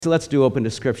So let's open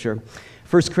to Scripture.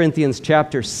 1 Corinthians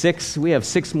chapter 6. We have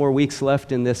 6 more weeks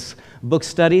left in this book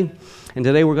study. And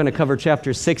today we're going to cover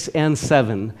chapters 6 and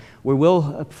 7, where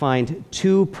we'll find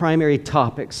 2 primary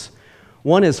topics.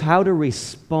 One is how to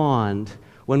respond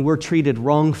when we're treated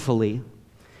wrongfully,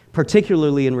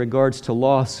 particularly in regards to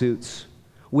lawsuits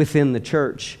within the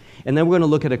church. And then we're going to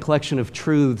look at a collection of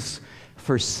truths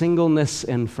for singleness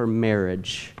and for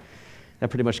marriage.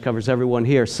 That pretty much covers everyone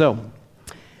here. So,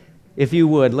 if you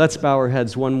would, let's bow our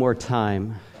heads one more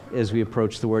time as we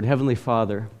approach the Word. Heavenly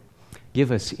Father,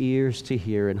 give us ears to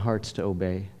hear and hearts to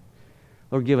obey.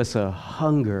 Lord, give us a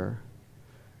hunger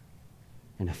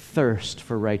and a thirst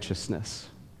for righteousness.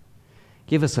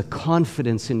 Give us a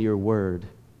confidence in your Word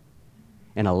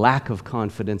and a lack of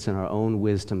confidence in our own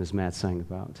wisdom, as Matt sang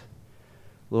about.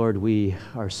 Lord, we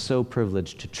are so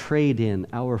privileged to trade in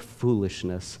our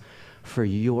foolishness for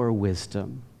your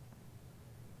wisdom,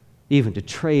 even to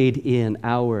trade in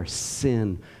our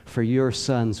sin for your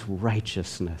Son's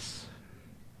righteousness.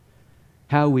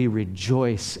 How we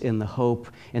rejoice in the hope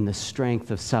and the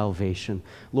strength of salvation.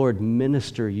 Lord,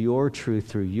 minister your truth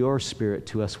through your Spirit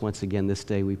to us once again this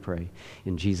day, we pray.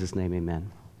 In Jesus' name,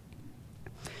 amen.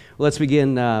 Well, let's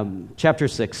begin chapter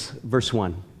 6, verse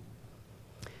 1.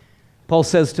 Paul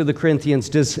says to the Corinthians,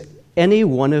 "Does any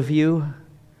one of you,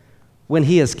 when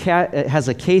he has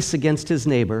a case against his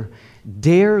neighbor,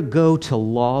 dare go to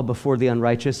law before the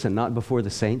unrighteous and not before the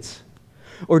saints?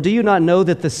 Or do you not know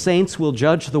that the saints will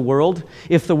judge the world?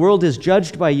 If the world is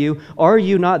judged by you, are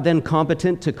you not then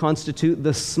competent to constitute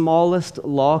the smallest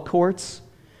law courts?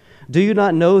 Do you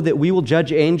not know that we will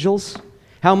judge angels?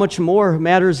 How much more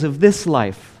matters of this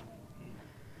life?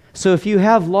 So if you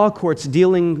have law courts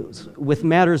dealing with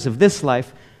matters of this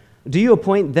life, do you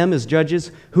appoint them as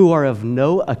judges who are of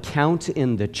no account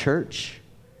in the church?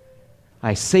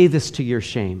 I say this to your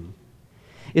shame.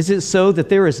 Is it so that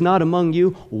there is not among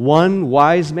you one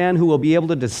wise man who will be able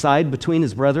to decide between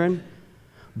his brethren?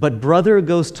 But brother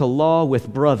goes to law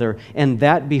with brother, and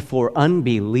that before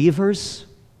unbelievers?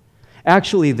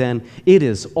 Actually, then, it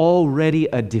is already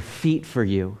a defeat for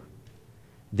you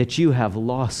that you have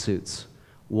lawsuits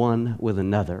one with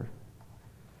another."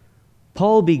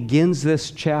 Paul begins this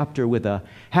chapter with a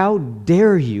 "how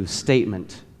dare you"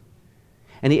 statement.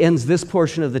 And he ends this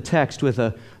portion of the text with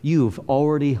a "you've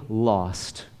already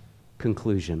lost"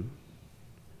 conclusion.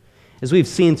 As we've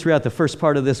seen throughout the first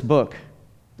part of this book,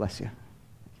 bless you,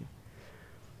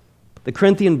 the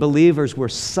Corinthian believers were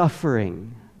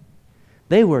suffering.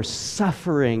 They were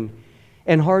suffering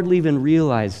and hardly even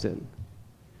realized it.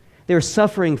 They were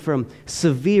suffering from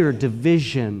severe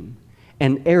division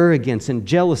and arrogance and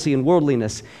jealousy and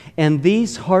worldliness. And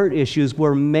these heart issues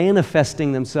were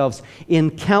manifesting themselves in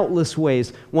countless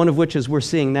ways, one of which, as we're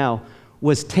seeing now,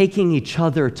 was taking each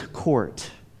other to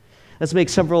court. Let's make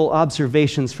several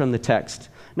observations from the text.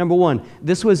 Number one,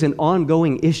 this was an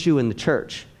ongoing issue in the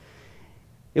church.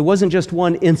 It wasn't just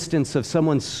one instance of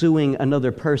someone suing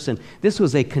another person. This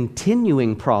was a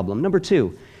continuing problem. Number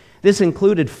two, this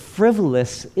included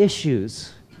frivolous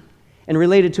issues. And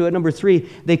related to it, number 3,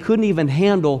 they couldn't even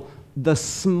handle the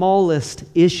smallest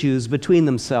issues between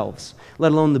themselves,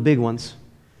 let alone the big ones.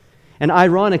 And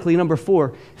ironically, number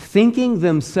 4, thinking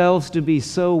themselves to be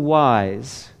so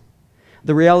wise,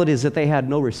 the reality is that they had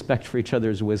no respect for each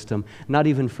other's wisdom, not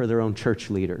even for their own church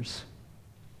leaders.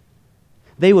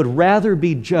 They would rather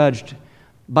be judged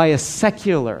by a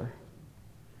secular,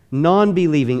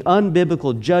 non-believing,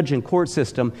 unbiblical judge and court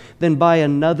system than by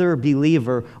another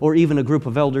believer or even a group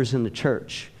of elders in the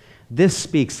church. This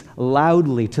speaks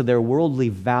loudly to their worldly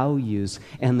values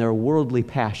and their worldly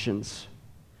passions.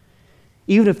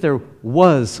 Even if there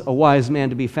was a wise man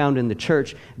to be found in the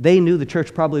church, they knew the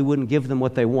church probably wouldn't give them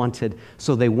what they wanted,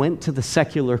 so they went to the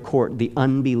secular court, the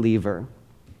unbeliever.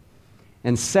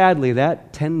 And sadly,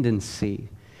 that tendency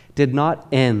did not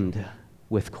end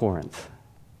with Corinth.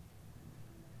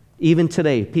 Even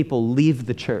today, people leave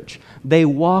the church. They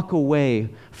walk away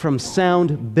from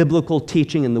sound biblical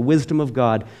teaching and the wisdom of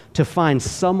God to find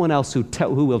someone else who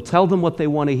will tell them what they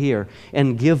want to hear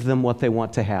and give them what they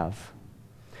want to have.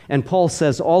 And Paul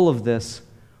says all of this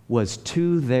was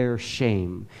to their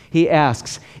shame. He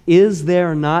asks, "Is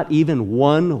there not even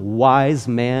one wise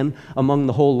man among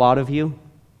the whole lot of you?"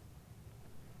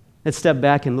 Let's step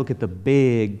back and look at the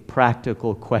big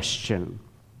practical question.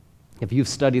 If you've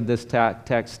studied this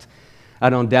text,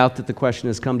 I don't doubt that the question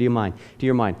has come to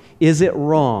your mind. Is it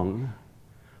wrong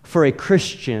for a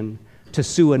Christian to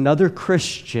sue another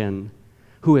Christian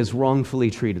who has wrongfully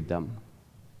treated them?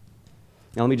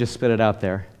 Now, let me just spit it out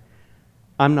there.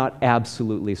 I'm not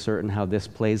absolutely certain how this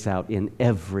plays out in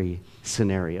every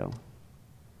scenario.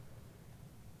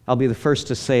 I'll be the first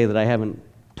to say that I haven't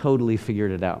totally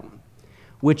figured it out,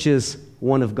 which is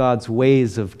one of God's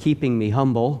ways of keeping me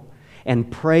humble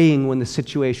and praying when the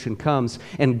situation comes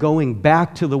and going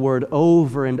back to the Word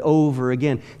over and over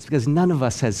again. It's because none of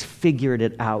us has figured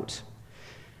it out.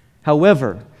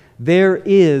 However, there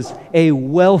is a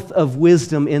wealth of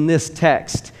wisdom in this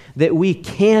text that we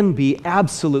can be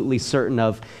absolutely certain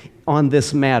of on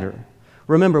this matter.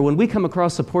 Remember, when we come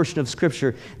across a portion of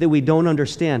Scripture that we don't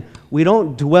understand, we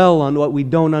don't dwell on what we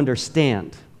don't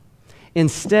understand.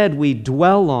 Instead, we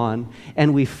dwell on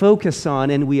and we focus on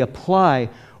and we apply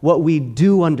what we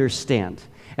do understand.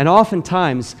 And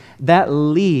oftentimes, that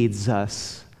leads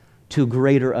us to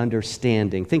greater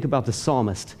understanding. Think about the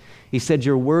psalmist. He said,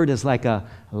 "Your word is like a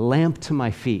lamp to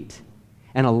my feet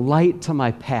and a light to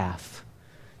my path."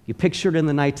 You picture it in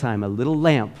the nighttime, a little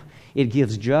lamp. It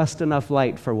gives just enough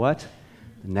light for what?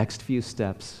 The next few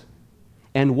steps.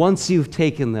 And once you've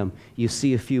taken them, you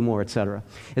see a few more, etc.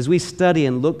 As we study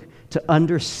and look to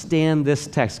understand this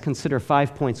text, consider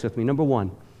 5 points with me. Number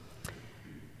one,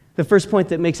 the first point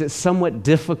that makes it somewhat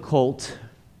difficult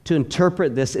to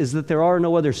interpret this is that there are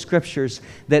no other scriptures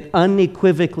that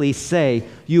unequivocally say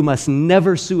you must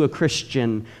never sue a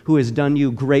Christian who has done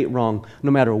you great wrong,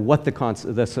 no matter what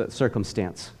the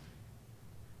circumstance.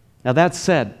 Now that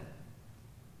said,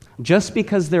 just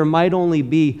because there might only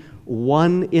be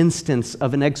one instance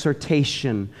of an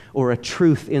exhortation or a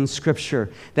truth in Scripture,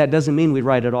 that doesn't mean we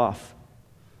write it off.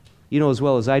 You know as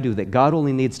well as I do that God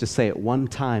only needs to say it one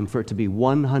time for it to be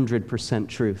 100%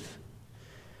 truth.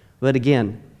 But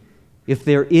again, if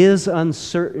there is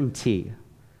uncertainty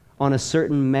on a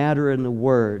certain matter in the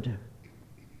Word,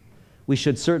 we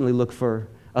should certainly look for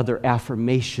other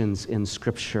affirmations in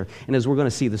Scripture. And as we're going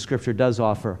to see, the Scripture does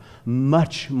offer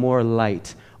much more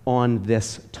light on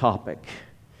this topic,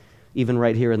 even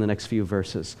right here in the next few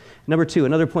verses. Number two,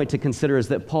 another point to consider is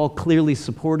that Paul clearly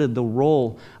supported the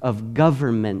role of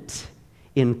government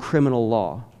in criminal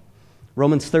law.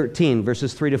 Romans 13,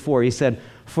 verses 3 to 4, he said,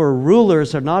 "For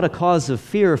rulers are not a cause of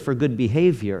fear for good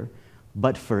behavior,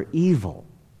 but for evil."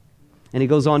 And he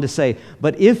goes on to say,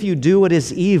 "But if you do what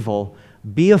is evil,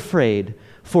 be afraid,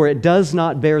 for it does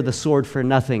not bear the sword for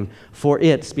nothing. For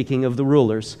it," speaking of the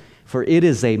rulers, "for it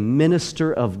is a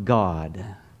minister of God."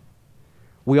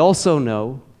 We also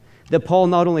know that Paul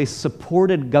not only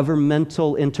supported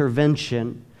governmental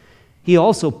intervention, he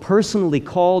also personally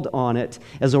called on it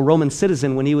as a Roman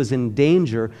citizen when he was in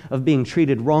danger of being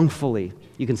treated wrongfully.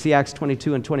 You can see Acts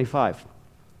 22 and 25.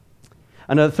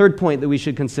 Another third point that we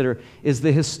should consider is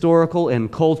the historical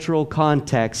and cultural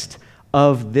context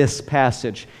of this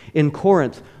passage. In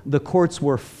Corinth, the courts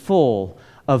were full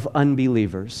of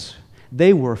unbelievers.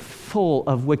 They were full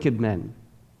of wicked men.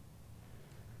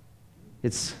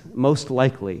 It's most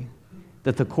likely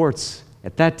that the courts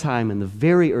at that time in the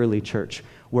very early church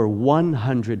were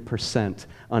 100%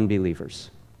 unbelievers.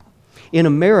 In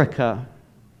America,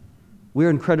 we're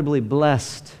incredibly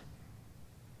blessed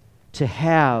to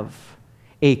have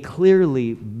a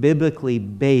clearly biblically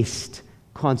based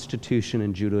constitution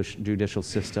and judicial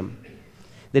system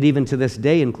that even to this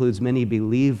day includes many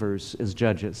believers as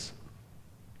judges.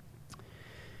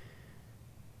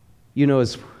 You know,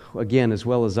 as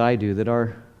well as I do, that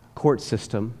our court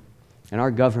system and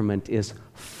our government is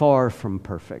far from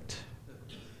perfect.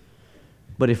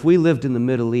 But if we lived in the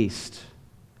Middle East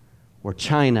or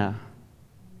China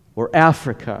or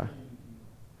Africa,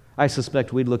 I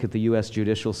suspect we'd look at the U.S.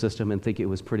 judicial system and think it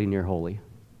was pretty near holy.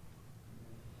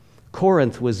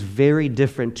 Corinth was very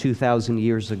different 2,000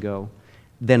 years ago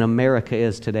than America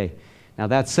is today. Now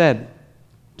that said,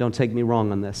 don't take me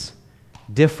wrong on this.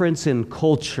 Difference in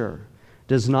culture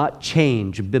does not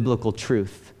change biblical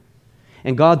truth.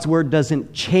 And God's Word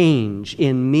doesn't change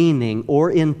in meaning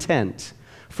or intent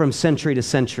from century to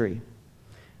century.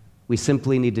 We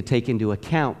simply need to take into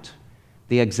account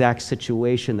the exact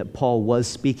situation that Paul was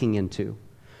speaking into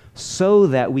so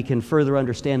that we can further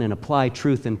understand and apply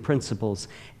truth and principles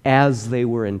as they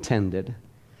were intended.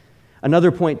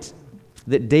 Another point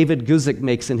that David Guzik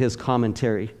makes in his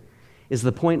commentary is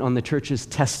the point on the church's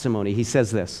testimony. He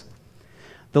says this: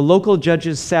 "The local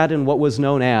judges sat in what was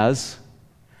known as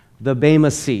the Bema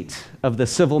seat of the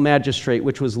civil magistrate,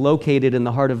 which was located in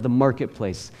the heart of the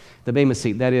marketplace." The Bema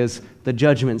seat, that is, the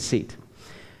judgment seat.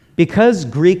 Because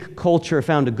Greek culture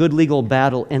found a good legal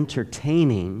battle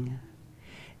entertaining,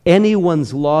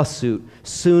 anyone's lawsuit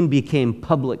soon became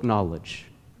public knowledge.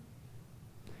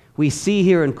 We see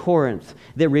here in Corinth,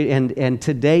 that and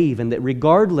today even, that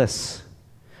regardless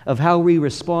of how we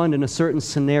respond in a certain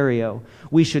scenario,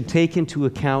 we should take into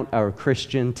account our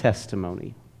Christian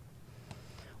testimony.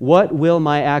 What will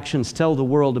my actions tell the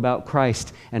world about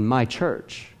Christ and my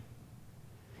church?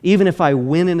 Even if I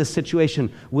win in a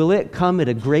situation, will it come at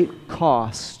a great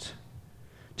cost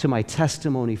to my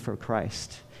testimony for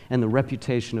Christ and the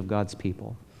reputation of God's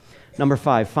people? Number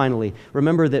 5, finally,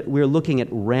 remember that we're looking at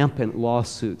rampant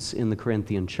lawsuits in the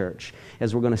Corinthian church,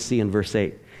 as we're going to see in verse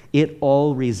 8. It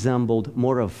all resembled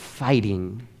more of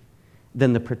fighting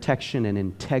than the protection and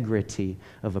integrity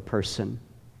of a person.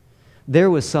 There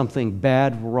was something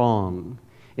bad wrong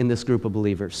in this group of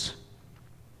believers.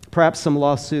 Perhaps some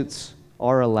lawsuits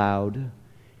are allowed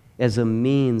as a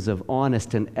means of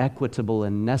honest and equitable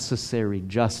and necessary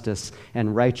justice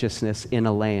and righteousness in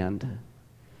a land.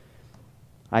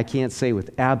 I can't say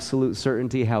with absolute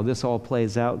certainty how this all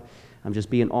plays out. I'm just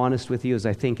being honest with you as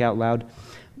I think out loud.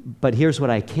 But here's what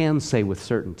I can say with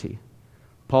certainty.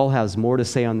 Paul has more to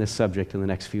say on this subject in the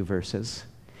next few verses.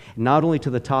 Not only to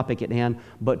the topic at hand,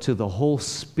 but to the whole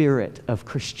spirit of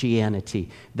Christianity.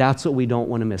 That's what we don't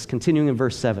want to miss. Continuing in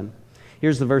verse 7.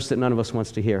 Here's the verse that none of us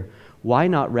wants to hear. Why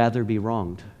not rather be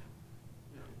wronged?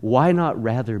 Why not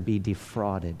rather be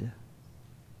defrauded?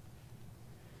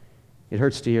 It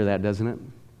hurts to hear that, doesn't it?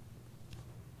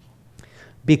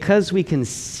 Because we can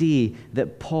see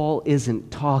that Paul isn't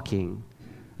talking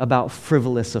about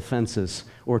frivolous offenses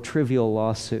or trivial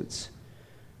lawsuits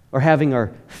or having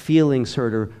our feelings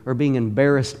hurt or being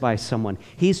embarrassed by someone.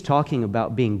 He's talking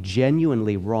about being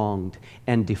genuinely wronged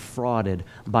and defrauded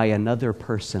by another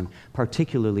person,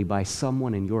 particularly by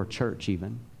someone in your church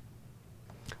even.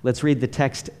 Let's read the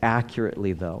text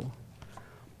accurately, though.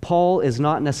 Paul is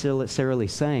not necessarily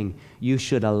saying you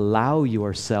should allow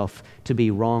yourself to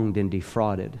be wronged and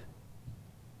defrauded.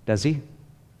 Does he?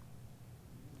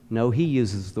 No, he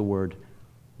uses the word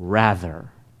rather.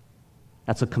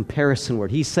 That's a comparison word.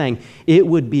 He's saying it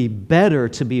would be better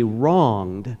to be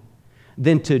wronged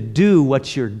than to do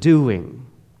what you're doing.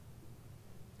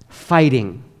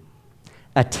 Fighting,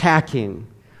 attacking,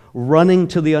 running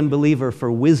to the unbeliever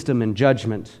for wisdom and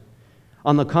judgment.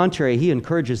 On the contrary, he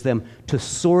encourages them to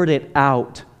sort it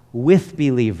out with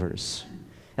believers.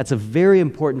 That's a very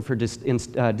important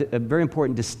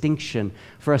distinction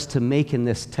for us to make in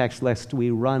this text, lest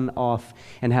we run off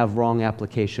and have wrong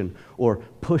application or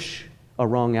push a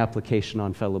wrong application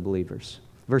on fellow believers.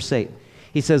 Verse 8,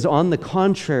 he says, on the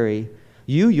contrary,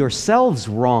 you yourselves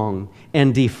wrong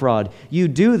and defraud. You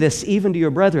do this even to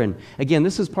your brethren. Again,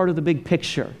 this is part of the big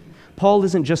picture. Paul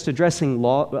isn't just addressing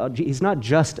he's not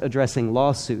just addressing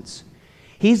lawsuits.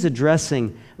 He's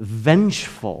addressing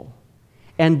vengeful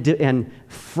and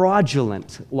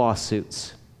fraudulent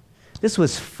lawsuits. This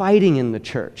was fighting in the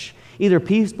church. Either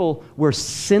people were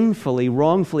sinfully,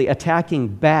 wrongfully attacking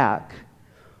back,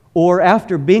 or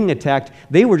after being attacked,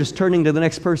 they were just turning to the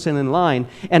next person in line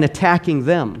and attacking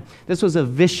them. This was a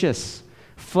vicious,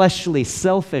 fleshly,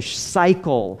 selfish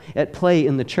cycle at play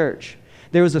in the church.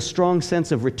 There was a strong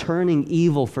sense of returning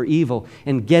evil for evil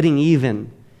and getting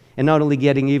even. And not only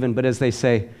getting even, but as they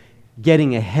say,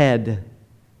 getting ahead.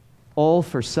 All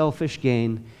for selfish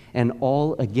gain and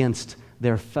all against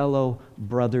their fellow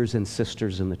brothers and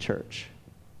sisters in the church.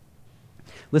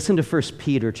 Listen to 1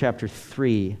 Peter chapter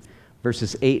 3,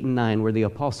 verses 8 and 9, where the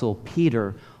Apostle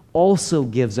Peter also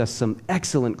gives us some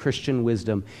excellent Christian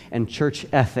wisdom and church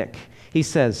ethic. He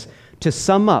says, to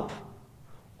sum up,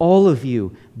 all of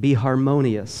you be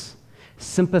harmonious,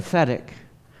 sympathetic,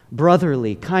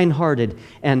 brotherly, kind-hearted,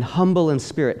 and humble in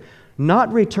spirit,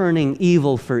 not returning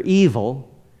evil for evil,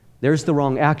 there's the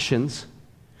wrong actions,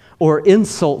 or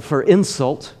insult for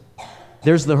insult,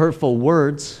 there's the hurtful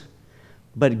words,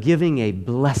 but giving a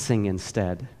blessing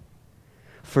instead.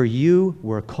 For you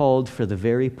were called for the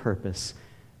very purpose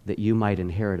that you might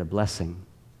inherit a blessing.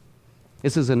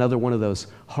 This is another one of those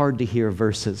hard-to-hear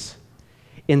verses.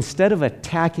 Instead of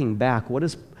attacking back, what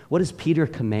does Peter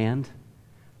command?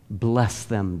 Bless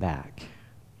them back.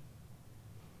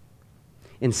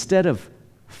 Instead of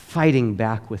fighting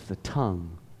back with the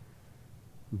tongue,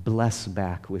 bless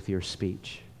back with your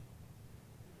speech.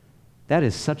 That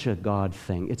is such a God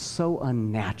thing. It's so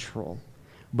unnatural,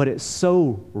 but it's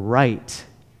so right.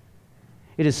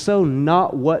 It is so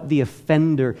not what the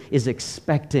offender is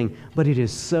expecting, but it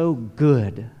is so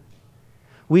good.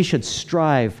 We should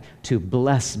strive to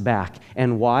bless back.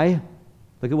 And why?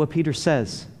 Look at what Peter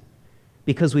says.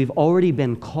 Because we've already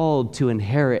been called to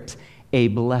inherit a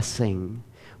blessing.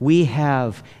 We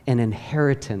have an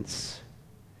inheritance.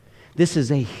 This is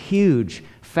a huge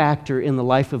factor in the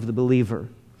life of the believer.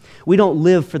 We don't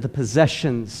live for the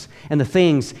possessions and the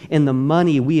things and the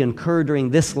money we incur during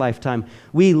this lifetime.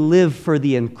 We live for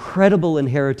the incredible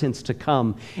inheritance to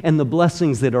come and the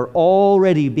blessings that are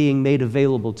already being made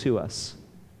available to us.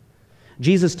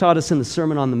 Jesus taught us in the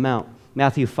Sermon on the Mount,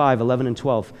 Matthew 5, 11 and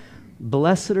 12,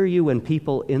 Blessed are you when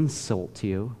people insult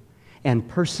you and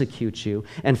persecute you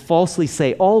and falsely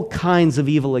say all kinds of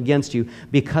evil against you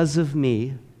because of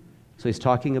me. So he's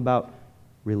talking about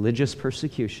religious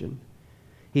persecution.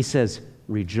 He says,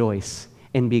 rejoice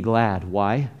and be glad.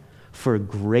 Why? For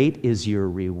great is your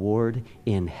reward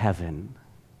in heaven.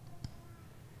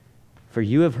 For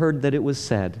you have heard that it was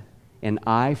said, an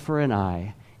eye for an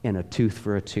eye and a tooth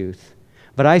for a tooth.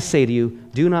 But I say to you,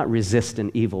 do not resist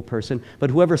an evil person, but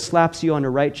whoever slaps you on the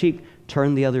right cheek,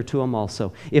 turn the other to him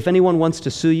also. If anyone wants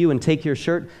to sue you and take your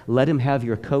shirt, let him have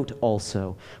your coat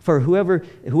also. For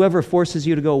whoever forces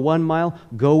you to go 1 mile,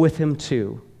 go with him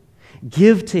 2.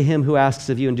 Give to him who asks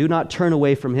of you, and do not turn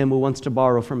away from him who wants to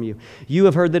borrow from you. You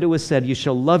have heard that it was said, you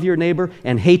shall love your neighbor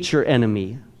and hate your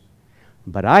enemy.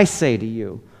 But I say to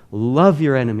you, love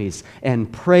your enemies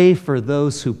and pray for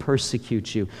those who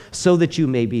persecute you, so that you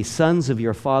may be sons of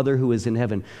your Father who is in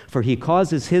heaven. For he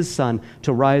causes his sun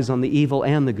to rise on the evil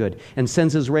and the good, and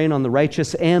sends his rain on the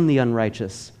righteous and the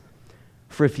unrighteous.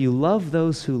 For if you love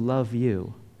those who love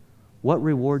you, what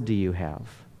reward do you have?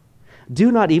 Do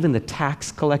not even the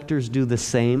tax collectors do the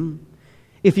same?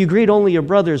 If you greet only your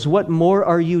brothers, what more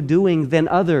are you doing than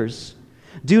others?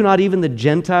 Do not even the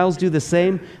Gentiles do the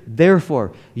same?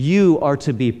 Therefore, you are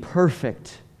to be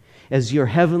perfect as your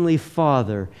heavenly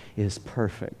Father is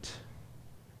perfect.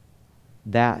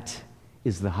 That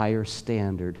is the higher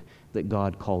standard that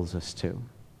God calls us to.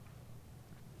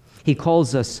 He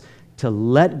calls us to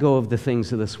let go of the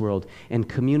things of this world and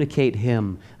communicate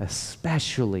Him,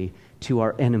 especially to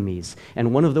our enemies.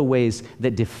 And one of the ways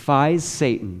that defies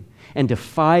Satan and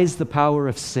defies the power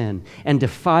of sin and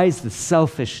defies the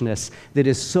selfishness that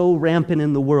is so rampant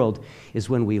in the world is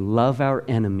when we love our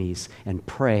enemies and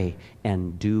pray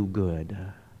and do good.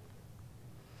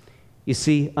 You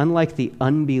see, unlike the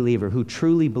unbeliever who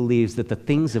truly believes that the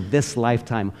things of this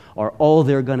lifetime are all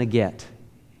they're going to get,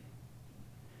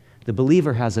 the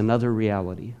believer has another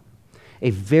reality, a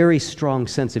very strong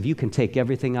sense of, you can take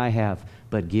everything I have,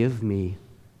 but give me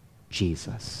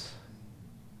Jesus.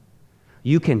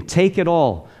 You can take it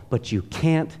all, but you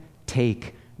can't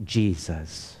take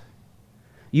Jesus.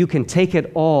 You can take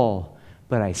it all,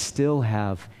 but I still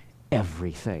have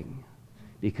everything,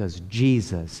 because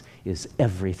Jesus is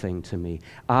everything to me.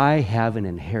 I have an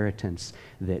inheritance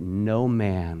that no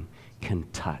man can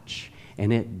touch,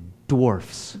 and it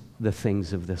dwarfs the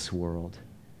things of this world.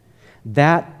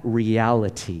 That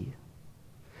reality,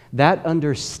 that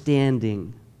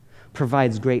understanding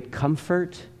provides great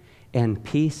comfort and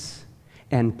peace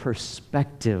and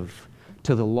perspective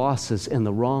to the losses and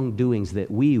the wrongdoings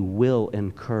that we will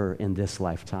incur in this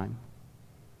lifetime.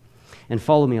 And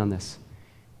follow me on this.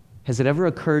 Has it ever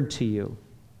occurred to you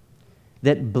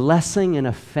that blessing an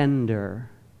offender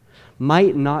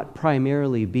might not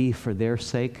primarily be for their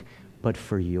sake, but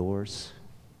for yours?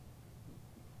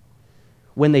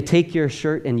 When they take your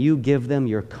shirt and you give them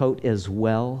your coat as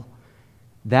well,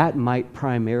 that might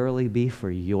primarily be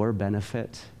for your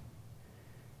benefit.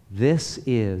 This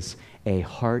is a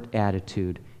heart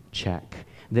attitude check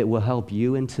that will help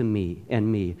you and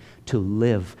me to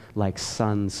live like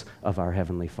sons of our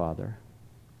Heavenly Father.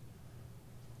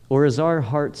 Or is our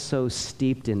heart so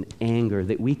steeped in anger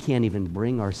that we can't even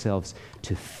bring ourselves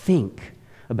to think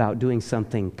about doing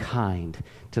something kind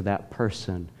to that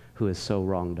person who has so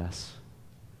wronged us?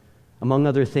 Among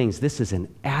other things, this is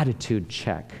an attitude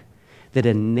check that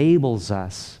enables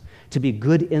us to be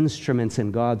good instruments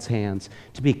in God's hands,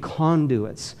 to be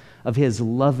conduits of His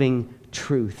loving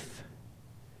truth.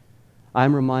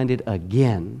 I'm reminded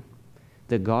again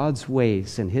that God's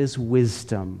ways and His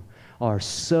wisdom are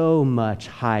so much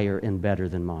higher and better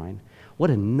than mine. What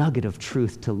a nugget of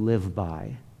truth to live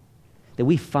by that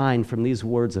we find from these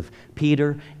words of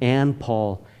Peter and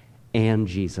Paul and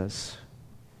Jesus.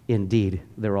 Indeed,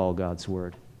 they're all God's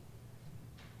word.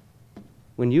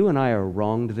 When you and I are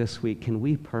wronged this week, can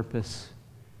we purpose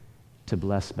to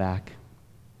bless back?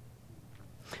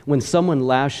 When someone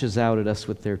lashes out at us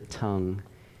with their tongue,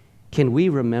 can we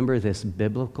remember this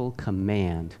biblical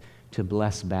command to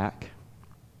bless back?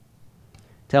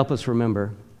 To help us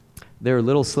remember, there are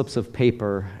little slips of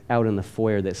paper out in the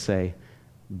foyer that say,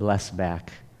 bless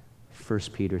back, 1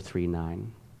 Peter 3:9.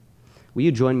 Will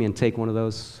you join me and take one of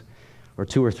those, or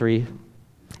 2 or 3,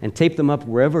 and tape them up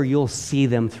wherever you'll see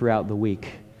them throughout the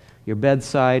week? Your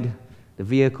bedside, the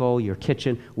vehicle, your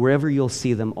kitchen, wherever you'll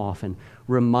see them often.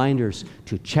 Reminders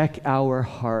to check our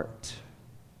heart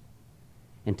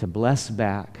and to bless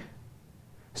back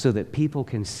so that people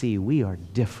can see we are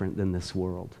different than this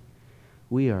world.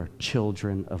 We are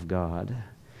children of God.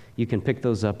 You can pick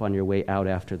those up on your way out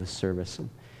after the service.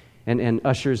 And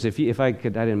ushers, if I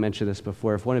could, I didn't mention this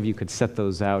before, if one of you could set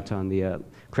those out on the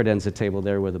credenza table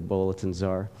there where the bulletins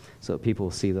are, so that people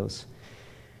will see those.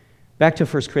 Back to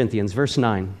 1 Corinthians, verse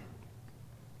 9.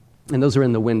 And those are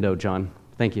in the window, John.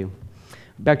 Thank you.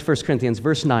 Back to 1 Corinthians,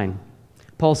 verse 9.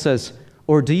 Paul says,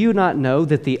 "Or do you not know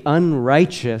that the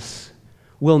unrighteous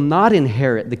will not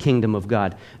inherit the kingdom of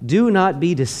God? Do not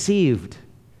be deceived.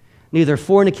 Neither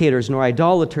fornicators, nor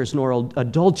idolaters, nor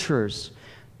adulterers,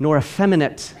 nor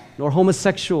effeminate, nor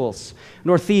homosexuals,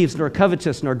 nor thieves, nor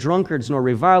covetous, nor drunkards, nor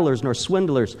revilers, nor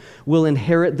swindlers will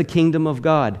inherit the kingdom of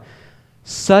God.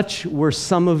 Such were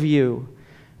some of you,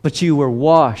 but you were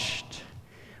washed,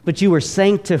 but you were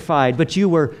sanctified, but you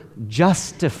were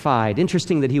justified."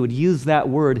 Interesting that he would use that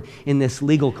word in this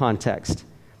legal context.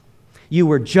 "You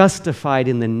were justified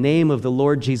in the name of the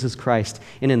Lord Jesus Christ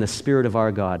and in the Spirit of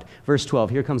our God." Verse 12,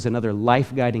 here comes another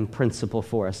life-guiding principle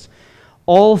for us.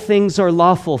 "All things are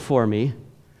lawful for me,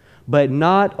 but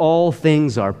not all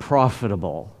things are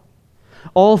profitable.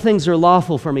 All things are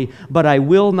lawful for me, but I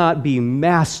will not be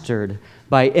mastered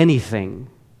by anything."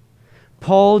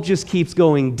 Paul just keeps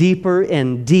going deeper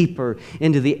and deeper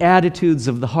into the attitudes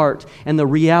of the heart and the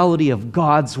reality of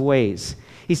God's ways.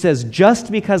 He says,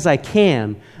 just because I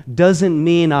can doesn't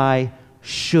mean I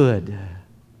should.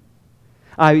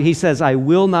 He says, I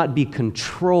will not be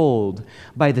controlled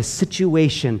by the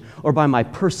situation or by my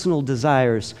personal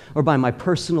desires or by my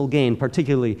personal gain,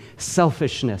 particularly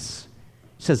selfishness.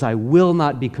 He says, I will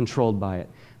not be controlled by it.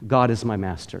 God is my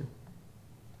master.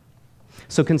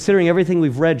 So considering everything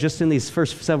we've read just in these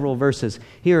first several verses,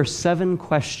 here are 7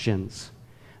 questions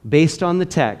based on the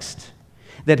text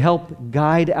that help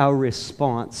guide our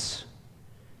response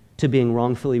to being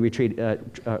wrongfully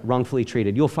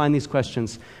treated. You'll find these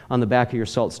questions on the back of your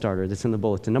salt starter that's in the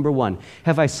bulletin. Number 1,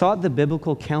 have I sought the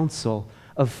biblical counsel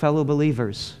of fellow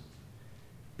believers?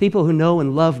 People who know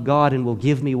and love God and will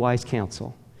give me wise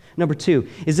counsel. Number 2,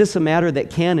 is this a matter that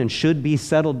can and should be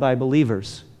settled by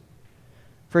believers?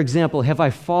 For example, have I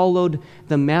followed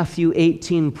the Matthew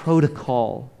 18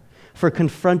 protocol for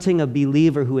confronting a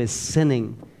believer who is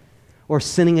sinning or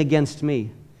sinning against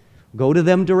me? Go to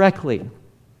them directly.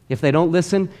 If they don't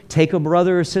listen, take a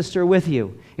brother or sister with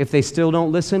you. If they still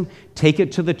don't listen, take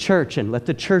it to the church and let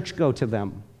the church go to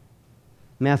them.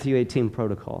 Matthew 18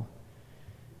 protocol.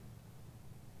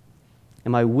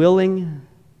 Am I willing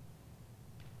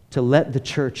to let the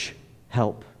church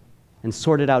help and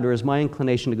sort it out, or is my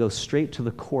inclination to go straight to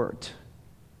the court,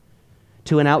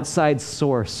 to an outside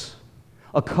source,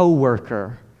 a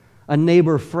coworker, a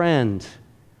neighbor friend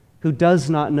who does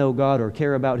not know God or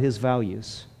care about His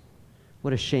values?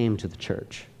 What a shame to the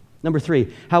church. Number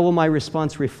 3, how will my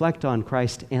response reflect on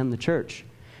Christ and the church?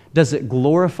 Does it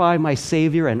glorify my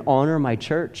Savior and honor my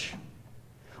church?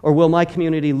 Or will my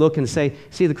community look and say,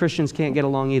 see, the Christians can't get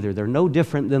along either. They're no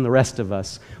different than the rest of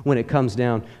us when it comes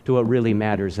down to what really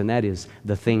matters, and that is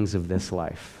the things of this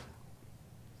life.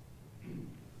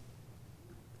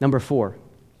 Number 4,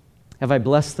 have I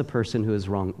blessed the person who has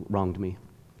wronged me?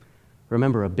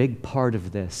 Remember, a big part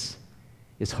of this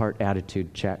is heart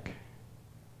attitude check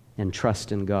and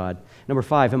trust in God. Number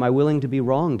 5, am I willing to be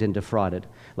wronged and defrauded,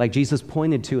 like Jesus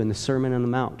pointed to in the Sermon on the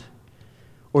Mount?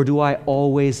 Or do I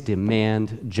always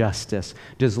demand justice?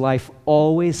 Does life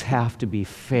always have to be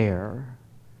fair?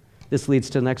 This leads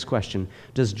to the next question.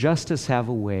 Does justice have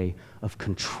a way of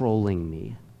controlling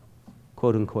me?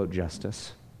 Quote unquote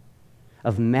justice.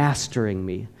 Of mastering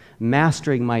me,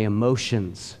 mastering my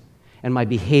emotions and my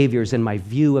behaviors and my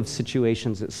view of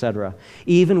situations, etc.,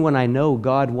 even when I know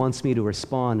God wants me to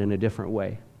respond in a different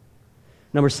way.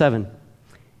 Number 7,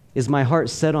 is my heart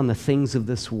set on the things of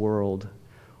this world,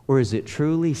 or is it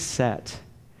truly set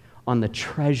on the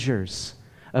treasures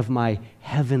of my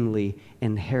heavenly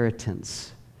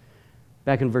inheritance?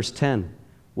 Back in verse 10,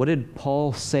 what did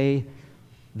Paul say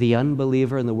the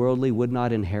unbeliever and the worldly would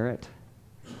not inherit?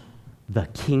 The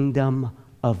kingdom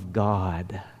of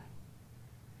God.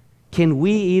 Can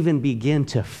we even begin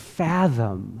to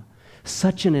fathom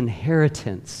such an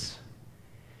inheritance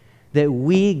that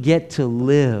we get to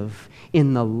live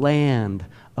in the land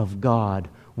of God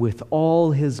with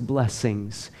all His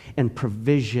blessings and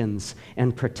provisions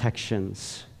and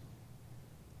protections?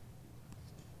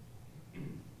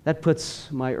 That puts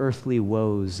my earthly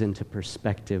woes into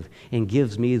perspective and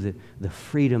gives me the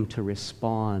freedom to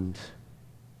respond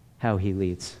how He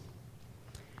leads.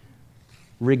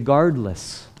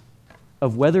 Regardless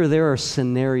of whether there are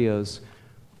scenarios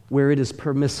where it is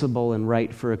permissible and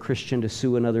right for a Christian to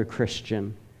sue another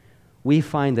Christian, we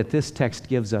find that this text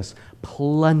gives us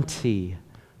plenty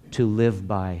to live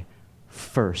by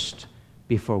first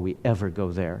before we ever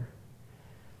go there.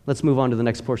 Let's move on to the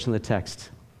next portion of the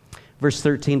text. Verse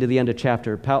 13 to the end of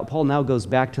chapter, Paul now goes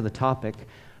back to the topic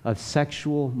of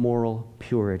sexual moral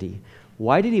purity.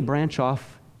 Why did he branch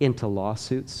off into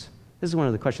lawsuits? This is one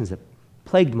of the questions that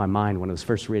plagued my mind when I was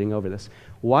first reading over this.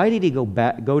 Why did he go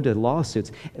to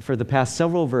lawsuits for the past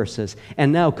several verses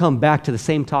and now come back to the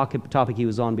same topic he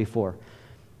was on before?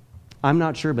 I'm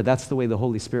not sure, but that's the way the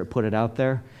Holy Spirit put it out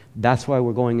there. That's why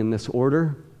we're going in this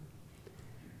order.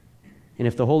 And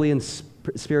if the Holy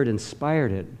Spirit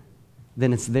inspired it,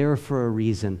 then it's there for a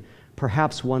reason.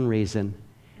 Perhaps one reason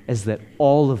is that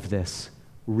all of this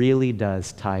really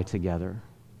does tie together.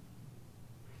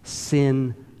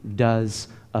 Sin does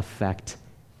affect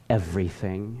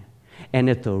everything. And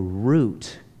at the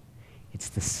root, it's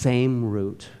the same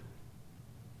root.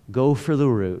 Go for the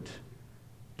root.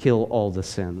 Kill all the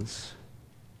sins.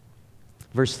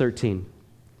 Verse 13.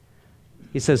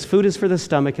 He says, food is for the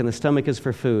stomach and the stomach is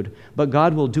for food, but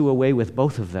God will do away with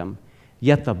both of them.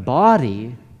 Yet the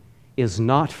body is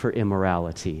not for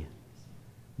immorality,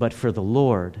 but for the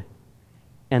Lord,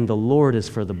 and the Lord is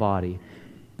for the body.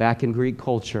 Back in Greek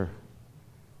culture,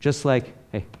 just like,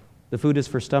 hey, the food is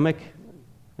for stomach,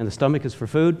 and the stomach is for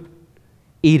food,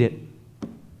 eat it.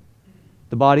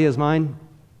 The body is mine,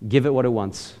 give it what it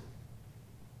wants.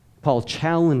 Paul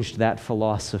challenged that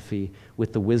philosophy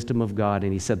with the wisdom of God,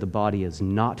 and he said the body is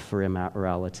not for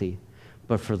immorality,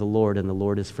 but for the Lord, and the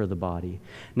Lord is for the body.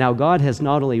 Now, God has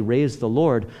not only raised the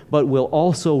Lord, but will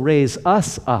also raise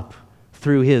us up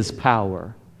through his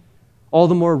power. All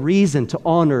the more reason to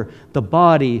honor the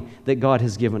body that God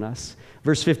has given us.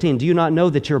 Verse 15, do you not know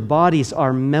that your bodies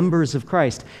are members of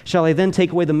Christ? Shall I then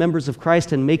take away the members of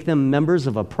Christ and make them members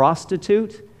of a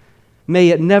prostitute? May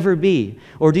it never be.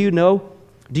 Or do you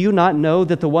not know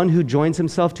that the one who joins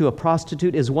himself to a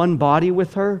prostitute is one body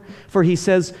with her? For he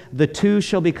says, the two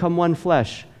shall become one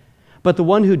flesh. But the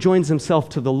one who joins himself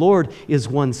to the Lord is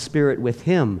one spirit with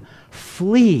him.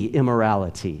 Flee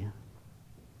immorality.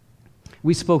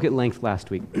 We spoke at length last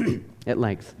week, at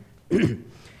length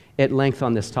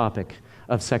on this topic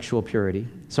of sexual purity.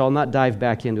 So I'll not dive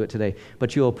back into it today,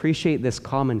 but you'll appreciate this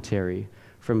commentary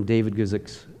from David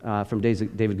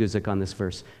Guzik on this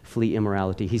verse, flee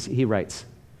immorality. He writes,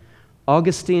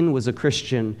 Augustine was a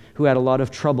Christian who had a lot of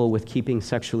trouble with keeping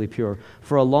sexually pure.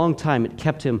 For a long time, it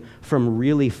kept him from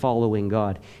really following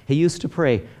God. He used to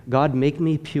pray, God, make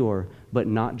me pure, but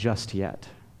not just yet.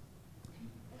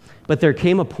 But there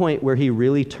came a point where he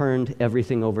really turned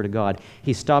everything over to God.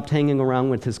 He stopped hanging around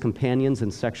with his companions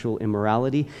in sexual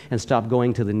immorality and stopped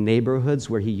going to the neighborhoods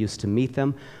where he used to meet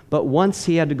them. But once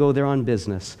he had to go there on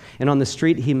business, and on the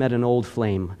street he met an old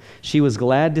flame. She was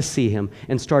glad to see him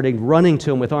and started running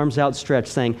to him with arms outstretched,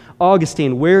 saying,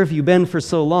 Augustine, where have you been for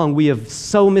so long? We have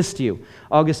so missed you.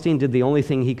 Augustine did the only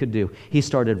thing he could do. He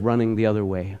started running the other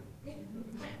way.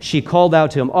 She called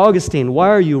out to him, Augustine, why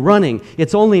are you running?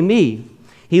 It's only me.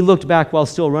 He looked back while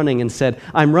still running and said,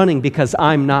 I'm running because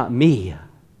I'm not me.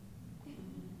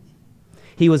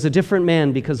 He was a different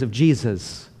man because of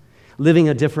Jesus, living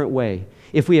a different way.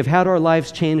 If we have had our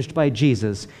lives changed by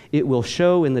Jesus, it will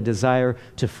show in the desire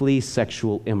to flee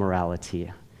sexual immorality.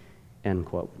 End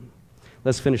quote.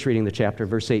 Let's finish reading the chapter,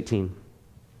 verse 18.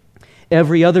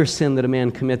 Every other sin that a man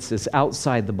commits is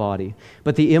outside the body,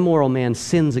 but the immoral man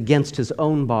sins against his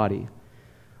own body.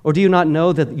 Or do you not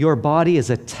know that your body is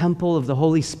a temple of the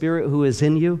Holy Spirit who is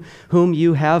in you, whom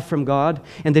you have from God,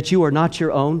 and that you are not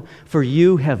your own, for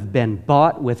you have been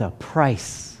bought with a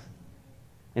price?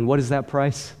 And what is that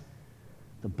price?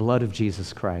 The blood of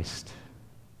Jesus Christ.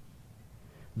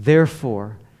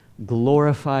 Therefore,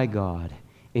 glorify God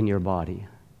in your body.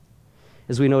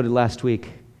 As we noted last week,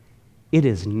 it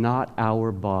is not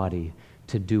our body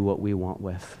to do what we want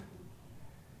with.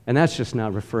 And that's just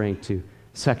not referring to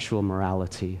sexual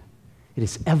morality. It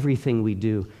is everything we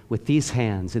do with these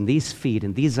hands and these feet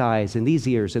and these eyes and these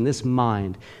ears and this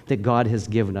mind that God has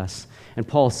given us. And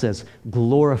Paul says,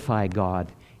 glorify God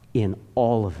in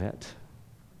all of it.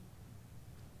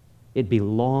 It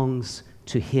belongs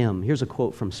to him. Here's a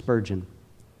quote from Spurgeon.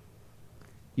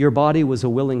 Your body was a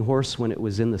willing horse when it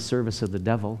was in the service of the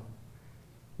devil.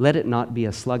 Let it not be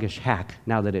a sluggish hack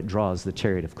now that it draws the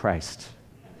chariot of Christ.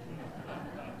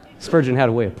 Spurgeon had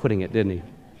a way of putting it, didn't he?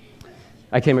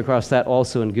 I came across that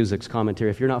also in Guzik's commentary.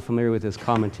 If you're not familiar with his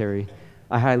commentary,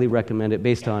 I highly recommend it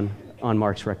based on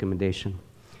Mark's recommendation.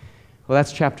 Well,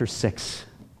 that's chapter 6.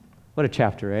 What a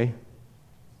chapter, eh?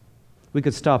 We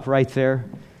could stop right there,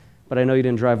 but I know you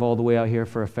didn't drive all the way out here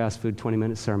for a fast food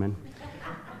 20-minute sermon.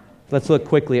 Let's look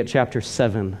quickly at chapter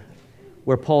 7,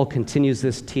 where Paul continues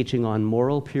this teaching on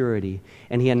moral purity,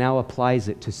 and he now applies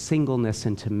it to singleness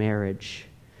and to marriage.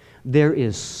 There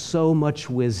is so much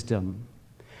wisdom,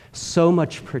 so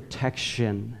much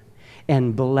protection,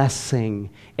 and blessing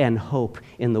and hope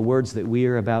in the words that we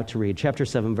are about to read. Chapter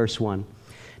 7, verse 1.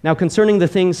 Now concerning the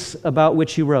things about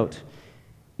which he wrote,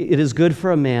 it is good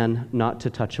for a man not to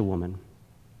touch a woman.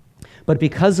 But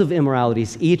because of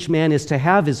immoralities, each man is to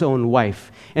have his own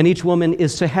wife, and each woman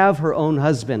is to have her own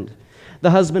husband.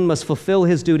 The husband must fulfill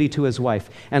his duty to his wife,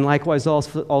 and likewise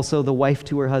also the wife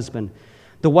to her husband.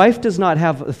 The wife does not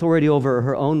have authority over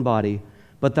her own body,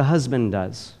 but the husband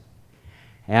does.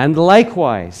 And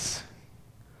likewise,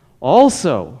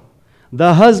 also,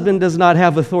 the husband does not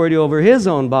have authority over his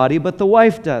own body, but the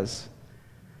wife does.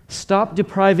 Stop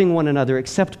depriving one another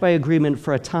except by agreement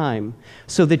for a time,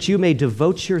 so that you may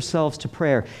devote yourselves to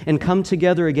prayer and come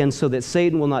together again so that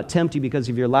Satan will not tempt you because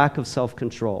of your lack of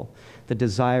self-control, the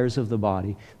desires of the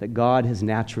body that God has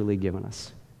naturally given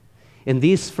us. In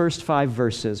these first 5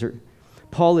 verses,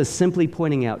 Paul is simply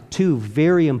pointing out 2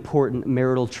 very important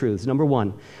marital truths. Number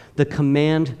 1, the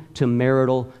command to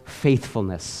marital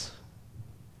faithfulness.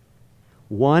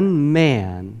 One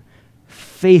man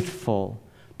faithful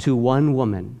to one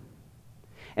woman,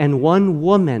 and one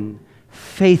woman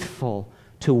faithful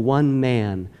to one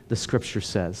man, the Scripture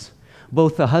says.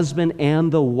 Both the husband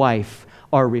and the wife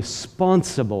are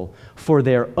responsible for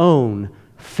their own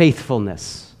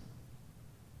faithfulness.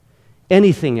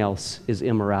 Anything else is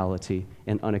immorality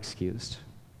and unexcused.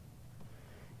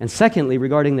 And secondly,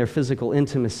 regarding their physical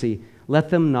intimacy, let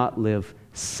them not live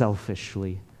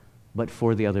selfishly, but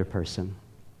for the other person.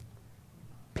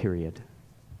 Period.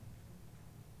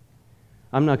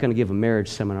 I'm not going to give a marriage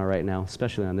seminar right now,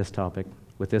 especially on this topic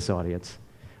with this audience.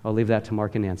 I'll leave that to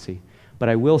Mark and Nancy. But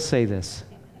I will say this.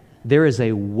 There is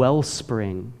a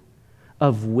wellspring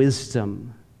of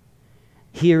wisdom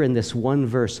here in this one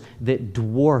verse that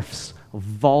dwarfs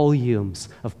volumes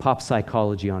of pop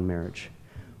psychology on marriage.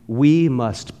 We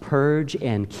must purge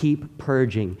and keep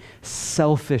purging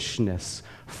selfishness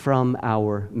from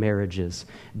our marriages.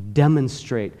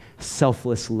 Demonstrate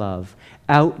selfless love.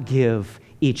 Outgive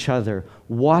each other.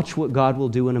 Watch what God will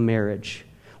do in a marriage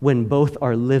when both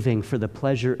are living for the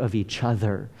pleasure of each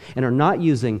other and are not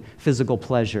using physical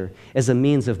pleasure as a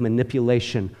means of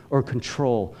manipulation or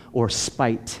control or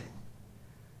spite.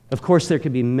 Of course, there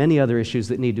could be many other issues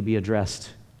that need to be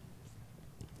addressed.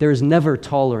 There is never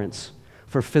tolerance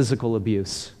for physical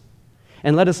abuse.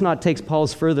 And let us not take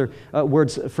Paul's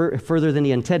words further than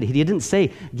he intended. He didn't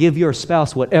say, give your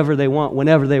spouse whatever they want,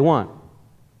 whenever they want.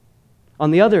 On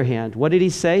the other hand, what did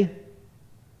he say?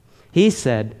 He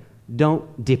said,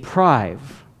 don't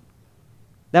deprive.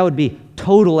 That would be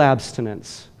total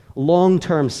abstinence,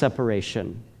 long-term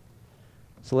separation.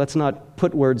 So let's not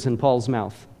put words in Paul's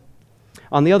mouth.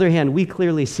 On the other hand, we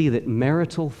clearly see that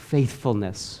marital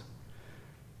faithfulness,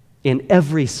 in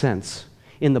every sense,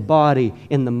 in the body,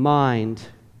 in the mind,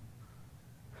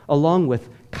 along with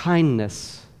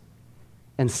kindness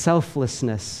and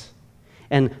selflessness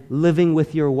and living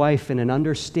with your wife in an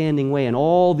understanding way and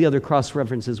all the other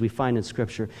cross-references we find in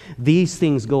Scripture, these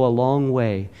things go a long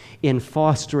way in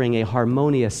fostering a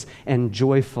harmonious and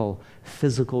joyful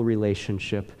physical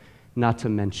relationship, not to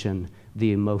mention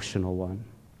the emotional one.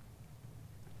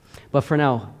 But for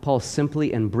now, Paul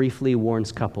simply and briefly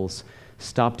warns couples,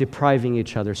 stop depriving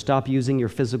each other. Stop using your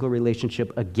physical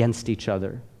relationship against each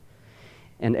other.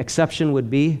 An exception would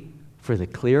be for the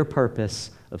clear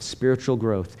purpose of spiritual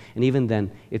growth. And even then,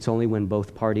 it's only when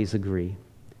both parties agree.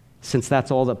 Since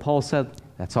that's all that Paul said,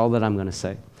 that's all that I'm going to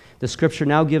say. The Scripture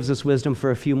now gives us wisdom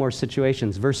for a few more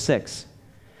situations. Verse 6,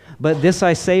 but this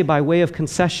I say by way of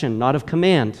concession, not of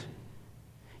command.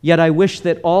 Yet I wish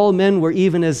that all men were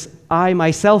even as I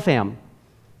myself am.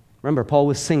 Remember, Paul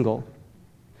was single.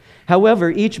 However,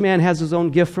 each man has his own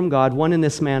gift from God, one in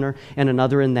this manner and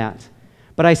another in that.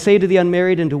 But I say to the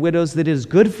unmarried and to widows that it is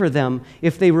good for them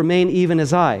if they remain even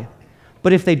as I.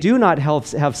 But if they do not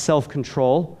have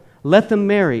self-control, let them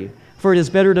marry, for it is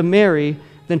better to marry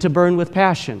than to burn with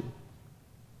passion.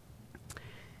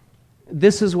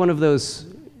 This is one of those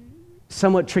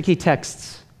somewhat tricky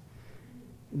texts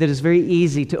that is very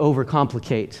easy to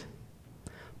overcomplicate.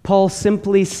 Paul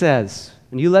simply says,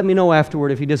 and you let me know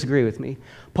afterward if you disagree with me,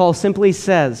 Paul simply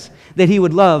says that he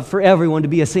would love for everyone to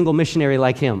be a single missionary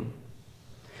like him.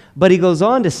 But he goes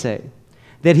on to say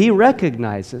that he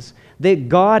recognizes that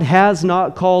God has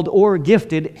not called or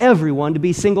gifted everyone to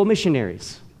be single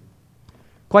missionaries.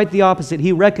 Quite the opposite.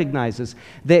 He recognizes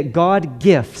that God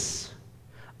gifts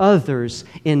others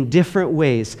in different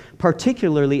ways,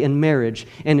 particularly in marriage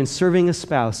and in serving a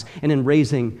spouse and in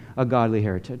raising a godly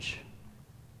heritage.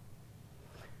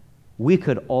 We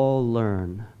could all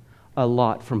learn a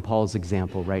lot from Paul's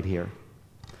example right here.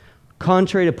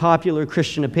 Contrary to popular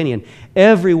Christian opinion,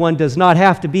 everyone does not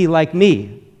have to be like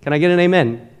me. Can I get an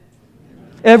amen?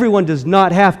 Everyone does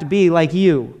not have to be like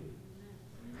you.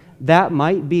 That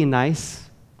might be nice,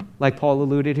 like Paul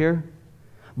alluded here,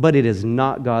 but it is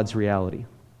not God's reality.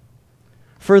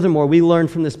 Furthermore, we learn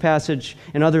from this passage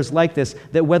and others like this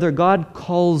that whether God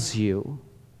calls you,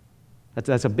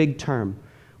 that's a big term,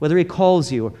 whether He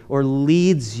calls you or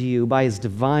leads you by His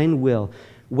divine will,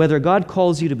 whether God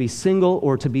calls you to be single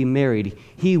or to be married,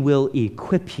 He will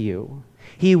equip you.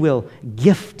 He will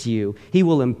gift you. He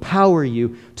will empower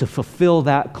you to fulfill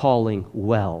that calling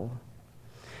well.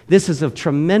 This is of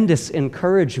tremendous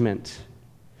encouragement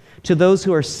to those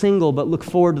who are single but look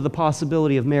forward to the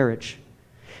possibility of marriage.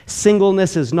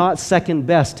 Singleness is not second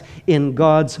best in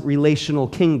God's relational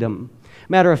kingdom.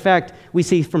 Matter of fact, we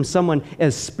see from someone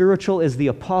as spiritual as the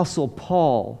Apostle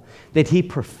Paul that he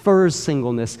prefers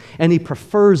singleness and he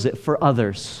prefers it for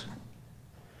others.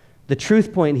 The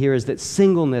truth point here is that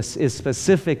singleness is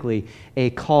specifically a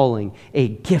calling, a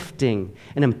gifting,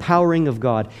 an empowering of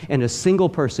God, and a single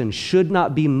person should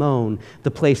not bemoan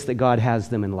the place that God has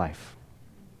them in life.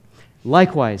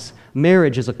 Likewise,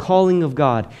 marriage is a calling of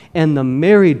God, and the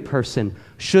married person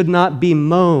should not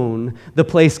bemoan the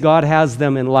place God has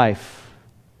them in life.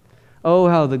 Oh,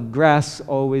 how the grass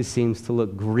always seems to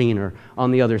look greener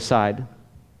on the other side.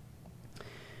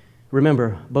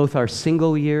 Remember, both our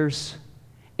single years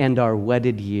and our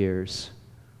wedded years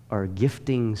are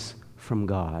giftings from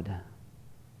God.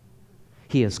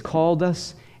 He has called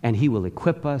us, and He will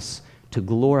equip us to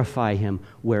glorify Him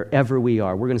wherever we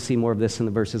are. We're going to see more of this in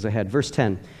the verses ahead. Verse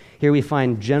 10, here we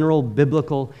find general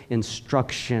biblical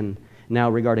instruction now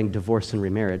regarding divorce and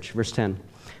remarriage. Verse 10,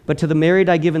 but to the married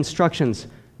I give instructions,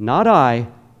 not I,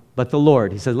 but the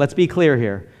Lord. He says, let's be clear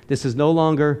here. This is no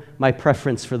longer my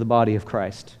preference for the body of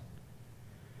Christ.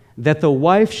 That the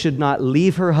wife should not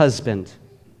leave her husband,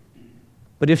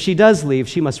 but if she does leave,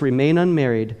 she must remain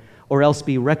unmarried or else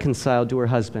be reconciled to her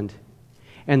husband,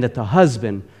 and that the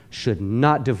husband should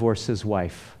not divorce his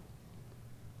wife.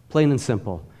 Plain and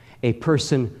simple, a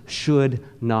person should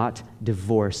not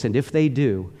divorce, and if they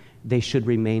do, they should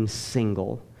remain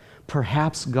single.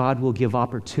 Perhaps God will give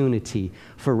opportunity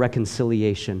for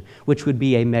reconciliation, which would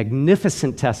be a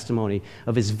magnificent testimony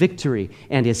of His victory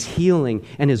and His healing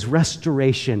and His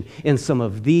restoration in some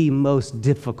of the most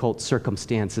difficult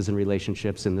circumstances and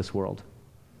relationships in this world.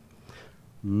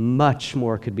 Much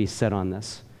more could be said on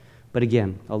this. But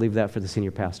again, I'll leave that for the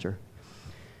senior pastor.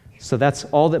 So that's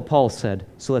all that Paul said.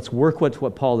 So let's work with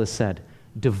what Paul has said.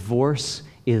 Divorce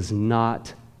is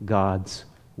not God's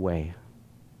way.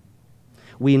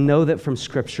 We know that from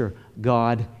Scripture,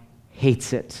 God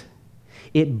hates it.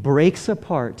 It breaks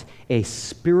apart a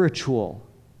spiritual,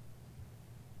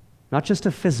 not just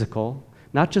a physical,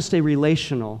 not just a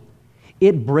relational.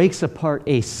 It breaks apart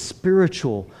a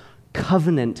spiritual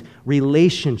covenant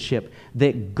relationship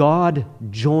that God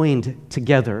joined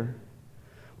together.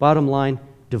 Bottom line,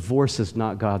 divorce is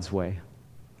not God's way.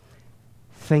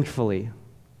 Thankfully,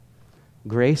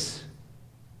 grace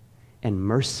and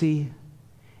mercy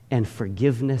and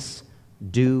forgiveness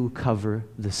do cover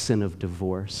the sin of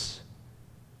divorce.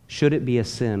 Should it be a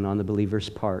sin on the believer's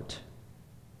part?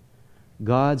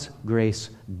 God's grace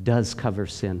does cover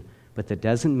sin, but that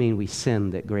doesn't mean we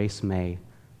sin that grace may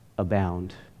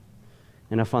abound.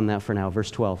 Enough on that for now.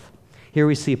 Verse 12. Here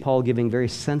we see Paul giving very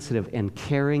sensitive and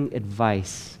caring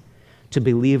advice to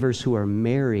believers who are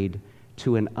married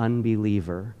to an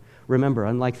unbeliever. Remember,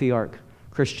 unlike the ark,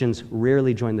 Christians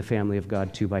rarely join the family of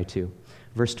God 2 by 2.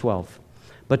 Verse 12,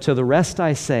 but to the rest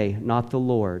I say, not the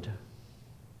Lord.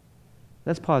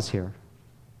 Let's pause here.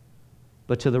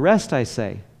 But to the rest I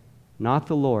say, not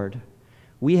the Lord.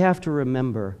 We have to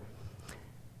remember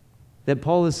that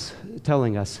Paul is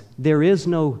telling us there is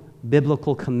no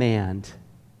biblical command.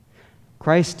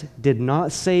 Christ did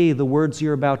not say the words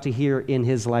you're about to hear in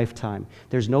His lifetime.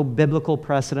 There's no biblical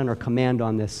precedent or command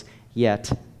on this yet.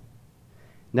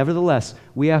 Nevertheless,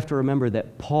 we have to remember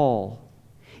that Paul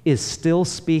is still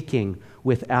speaking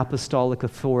with apostolic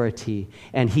authority,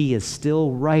 and he is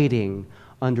still writing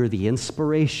under the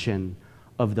inspiration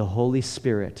of the Holy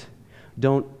Spirit.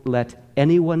 Don't let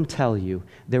anyone tell you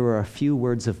there are a few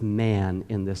words of man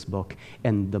in this book,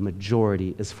 and the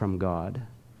majority is from God.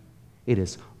 It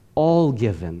is all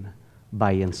given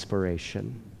by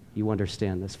inspiration. You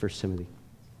understand this, 1 Timothy.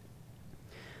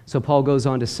 So Paul goes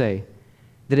on to say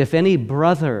that if any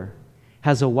brother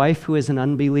has a wife who is an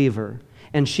unbeliever,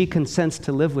 and she consents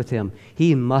to live with him,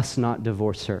 he must not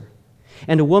divorce her.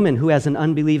 And a woman who has an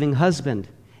unbelieving husband,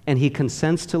 and he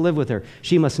consents to live with her,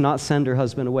 she must not send her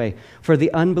husband away. For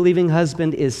the unbelieving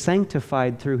husband is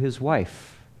sanctified through his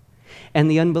wife, and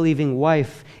the unbelieving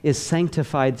wife is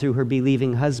sanctified through her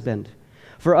believing husband.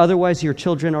 For otherwise your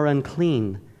children are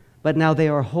unclean, but now they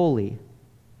are holy.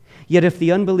 Yet if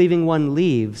the unbelieving one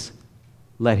leaves,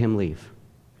 let him leave.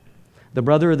 The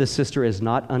brother or the sister is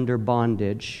not under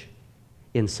bondage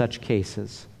in such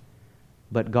cases,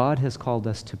 but God has called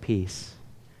us to peace.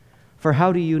 For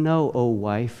how do you know, O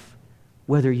wife,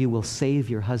 whether you will save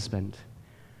your husband?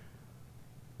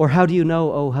 Or how do you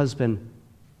know, O husband,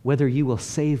 whether you will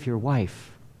save your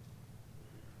wife?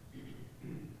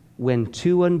 When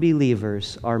two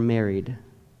unbelievers are married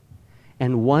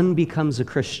and one becomes a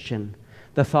Christian,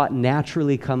 the thought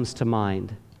naturally comes to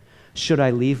mind, should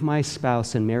I leave my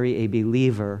spouse and marry a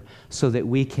believer so that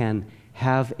we can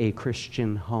have a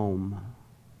Christian home?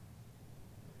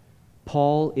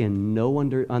 Paul, in no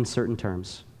uncertain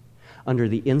terms, under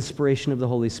the inspiration of the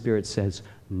Holy Spirit, says,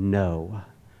 no,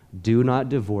 do not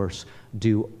divorce.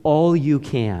 Do all you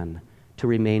can to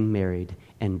remain married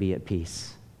and be at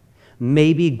peace.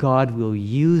 Maybe God will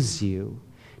use you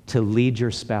to lead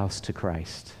your spouse to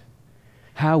Christ.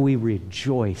 How we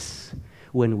rejoice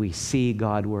when we see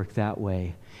God work that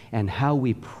way, and how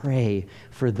we pray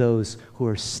for those who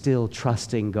are still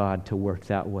trusting God to work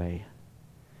that way.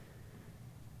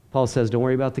 Paul says, don't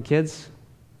worry about the kids.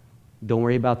 Don't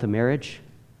worry about the marriage.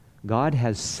 God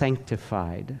has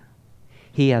sanctified.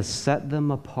 He has set them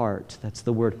apart. That's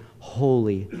the word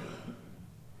holy.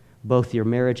 Both your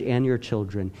marriage and your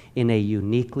children in a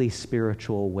uniquely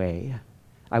spiritual way.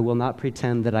 I will not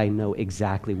pretend that I know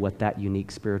exactly what that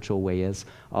unique spiritual way is.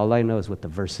 All I know is what the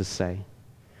verses say.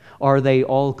 Are they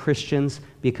all Christians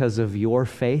because of your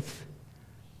faith?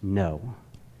 No.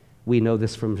 We know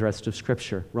this from the rest of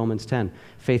Scripture. Romans 10.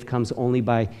 Faith comes only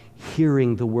by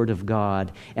hearing the word of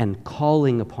God and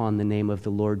calling upon the name of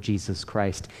the Lord Jesus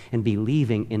Christ and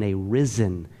believing in a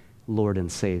risen Lord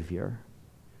and Savior.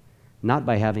 Not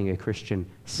by having a Christian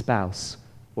spouse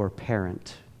or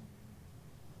parent.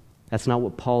 That's not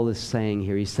what Paul is saying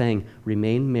here. He's saying,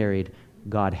 remain married.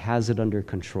 God has it under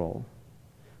control.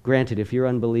 Granted, if your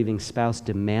unbelieving spouse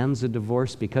demands a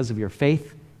divorce because of your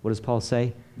faith, what does Paul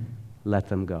say? Let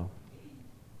them go.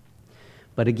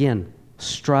 But again,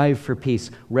 strive for peace,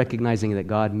 recognizing that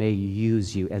God may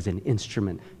use you as an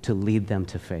instrument to lead them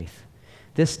to faith.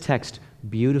 This text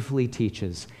beautifully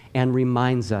teaches and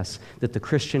reminds us that the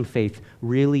Christian faith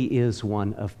really is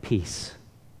one of peace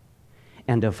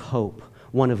and of hope,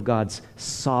 one of God's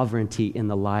sovereignty in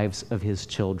the lives of his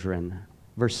children.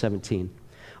 Verse 17,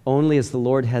 only as the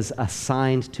Lord has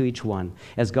assigned to each one,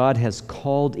 as God has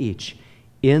called each,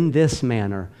 in this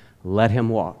manner, let him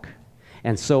walk.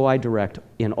 And so I direct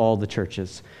in all the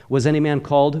churches. Was any man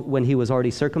called when he was already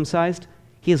circumcised?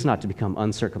 He is not to become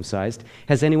uncircumcised.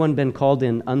 Has anyone been called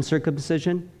in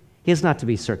uncircumcision? He is not to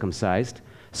be circumcised.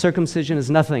 Circumcision is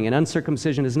nothing, and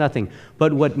uncircumcision is nothing.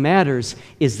 But what matters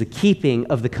is the keeping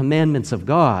of the commandments of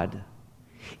God.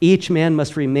 Each man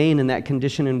must remain in that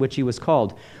condition in which he was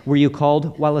called. Were you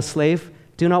called while a slave?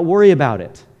 Do not worry about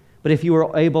it. But if you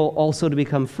are able also to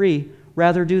become free,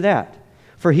 rather do that.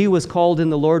 For he who was called in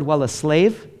the Lord while a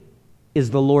slave is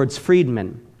the Lord's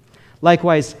freedman.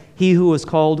 Likewise, he who was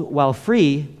called while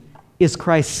free is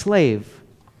Christ's slave.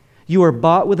 You are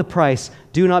bought with a price.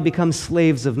 Do not become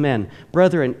slaves of men.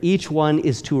 Brethren, each one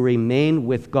is to remain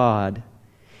with God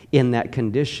in that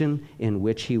condition in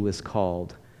which he was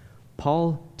called.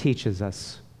 Paul teaches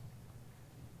us,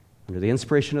 under the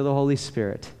inspiration of the Holy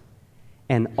Spirit,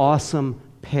 an awesome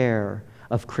pair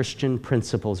of Christian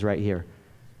principles right here.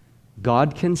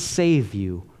 God can save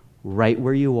you right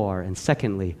where you are. And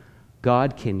secondly,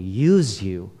 God can use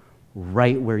you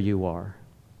right where you are.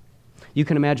 You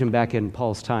can imagine back in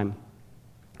Paul's time,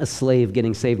 a slave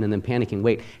getting saved and then panicking.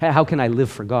 Wait, how can I live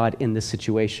for God in this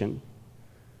situation?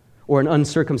 Or an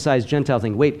uncircumcised Gentile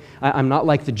thinking, wait, I'm not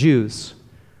like the Jews.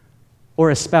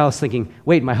 Or a spouse thinking,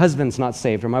 wait, my husband's not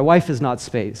saved or my wife is not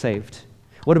saved.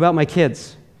 What about my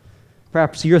kids?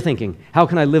 Perhaps you're thinking, how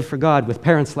can I live for God with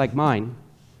parents like mine?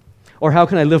 Or how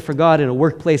can I live for God in a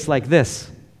workplace like this?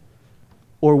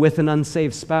 Or with an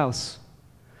unsaved spouse?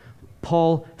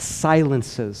 Paul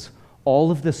silences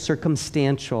all of the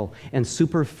circumstantial and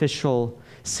superficial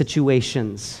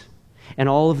situations and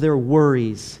all of their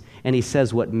worries, and he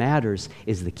says what matters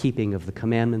is the keeping of the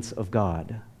commandments of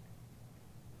God.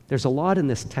 There's a lot in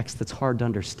this text that's hard to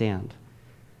understand,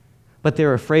 but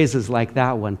there are phrases like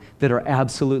that one that are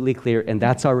absolutely clear, and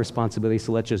that's our responsibility,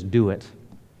 so let's just do it.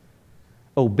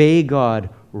 Obey God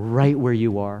right where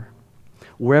you are.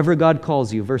 Wherever God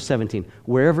calls you, verse 17,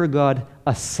 wherever God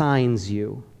assigns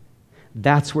you,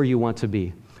 that's where you want to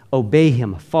be. Obey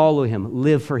him, follow him,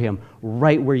 live for him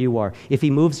right where you are. If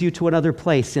he moves you to another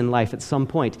place in life at some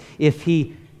point, if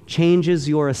he changes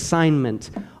your assignment,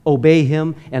 obey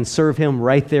him and serve him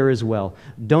right there as well.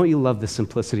 Don't you love the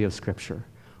simplicity of Scripture?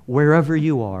 wherever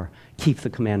you are, keep the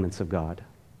commandments of God.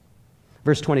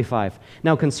 Verse 25,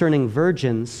 now concerning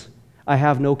virgins, I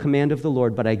have no command of the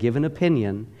Lord, but I give an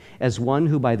opinion as one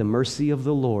who by the mercy of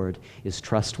the Lord is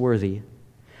trustworthy.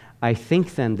 I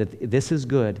think then that this is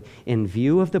good in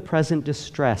view of the present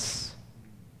distress.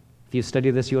 If you study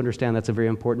this, you understand that's a very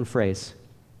important phrase.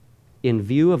 In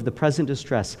view of the present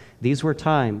distress, these were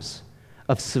times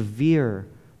of severe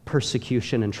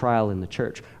persecution and trial in the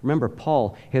church. Remember,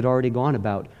 Paul had already gone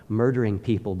about murdering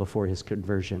people before his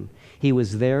conversion. He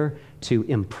was there to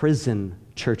imprison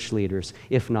church leaders,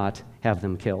 if not have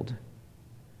them killed.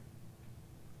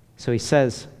 So he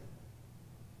says,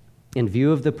 in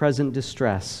view of the present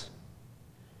distress,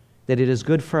 that it is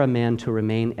good for a man to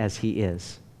remain as he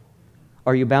is.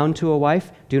 Are you bound to a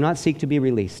wife? Do not seek to be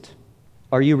released.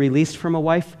 Are you released from a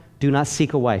wife? Do not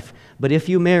seek a wife. But if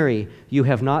you marry, you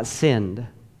have not sinned.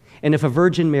 And if a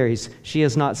virgin marries, she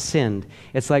has not sinned.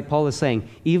 It's like Paul is saying,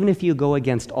 even if you go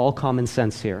against all common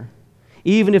sense here,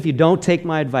 even if you don't take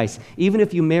my advice, even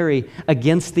if you marry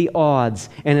against the odds,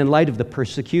 and in light of the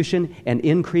persecution and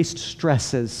increased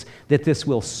stresses that this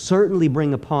will certainly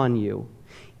bring upon you,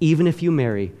 even if you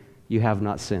marry, you have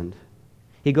not sinned.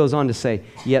 He goes on to say,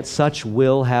 yet such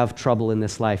will have trouble in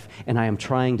this life, and I am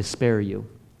trying to spare you.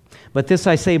 But this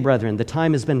I say, brethren, the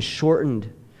time has been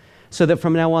shortened, so that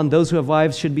from now on those who have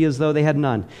wives should be as though they had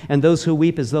none, and those who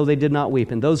weep as though they did not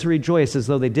weep, and those who rejoice as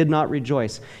though they did not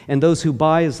rejoice, and those who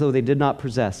buy as though they did not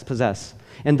possess,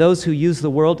 and those who use the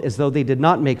world as though they did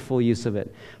not make full use of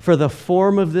it. For the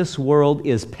form of this world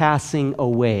is passing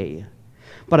away.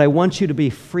 But I want you to be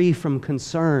free from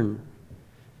concern.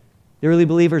 The early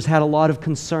believers had a lot of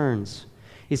concerns.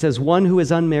 He says, one who is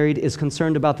unmarried is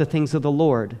concerned about the things of the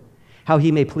Lord, how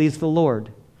he may please the Lord.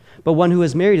 But one who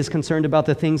is married is concerned about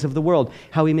the things of the world,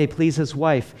 how he may please his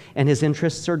wife, and his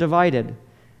interests are divided.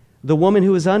 The woman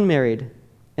who is unmarried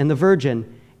and the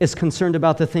virgin is concerned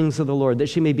about the things of the Lord, that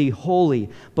she may be holy,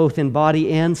 both in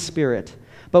body and spirit.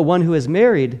 But one who is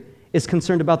married is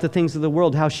concerned about the things of the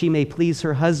world, how she may please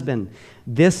her husband.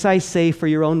 This I say for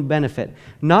your own benefit,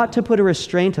 not to put a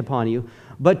restraint upon you,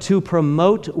 but to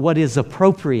promote what is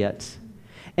appropriate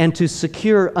and to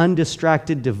secure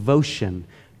undistracted devotion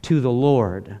to the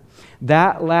Lord.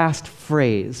 That last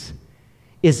phrase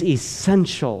is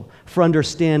essential for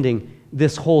understanding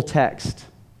this whole text.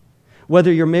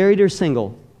 Whether you're married or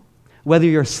single, whether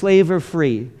you're slave or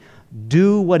free,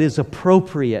 do what is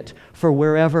appropriate for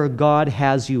wherever God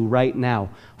has you right now.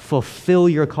 Fulfill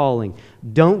your calling.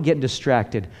 Don't get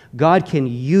distracted. God can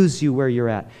use you where you're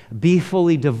at. Be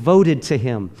fully devoted to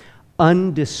Him.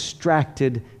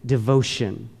 Undistracted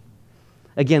devotion.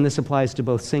 Again, this applies to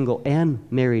both single and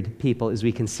married people, as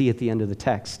we can see at the end of the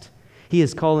text. He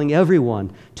is calling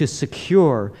everyone to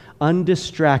secure,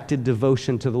 undistracted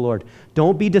devotion to the Lord.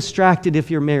 Don't be distracted if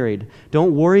you're married.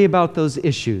 Don't worry about those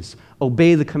issues.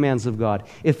 Obey the commands of God.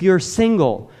 If you're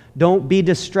single, don't be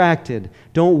distracted.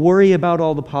 Don't worry about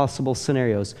all the possible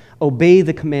scenarios. Obey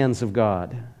the commands of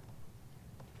God.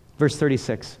 Verse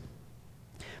 36.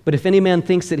 But if any man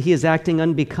thinks that he is acting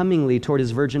unbecomingly toward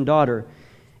his virgin daughter,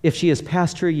 if she is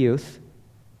past her youth,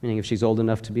 meaning if she's old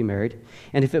enough to be married,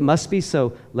 and if it must be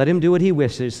so, let him do what he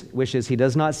wishes, he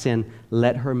does not sin,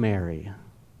 let her marry.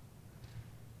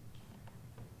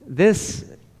 This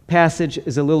passage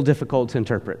is a little difficult to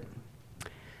interpret.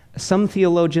 Some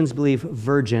theologians believe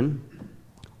virgin,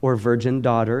 or virgin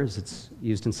daughter, as it's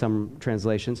used in some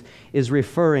translations, is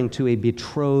referring to a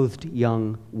betrothed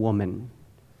young woman.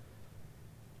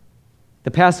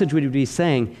 The passage would be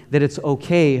saying that it's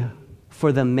okay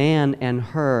for the man and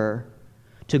her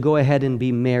to go ahead and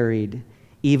be married,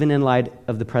 even in light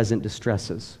of the present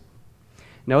distresses.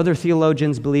 Now, other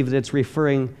theologians believe that it's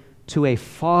referring to a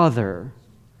father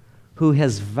who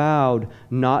has vowed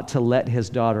not to let his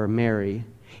daughter marry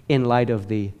in light of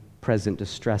the present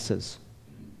distresses.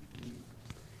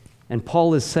 And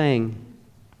Paul is saying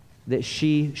that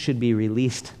she should be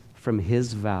released from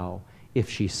his vow if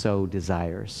she so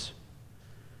desires.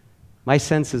 My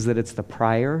sense is that it's the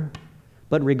prior,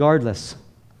 but regardless,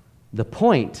 the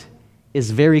point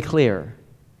is very clear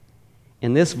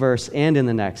in this verse and in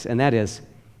the next, and that is,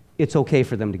 it's okay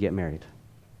for them to get married.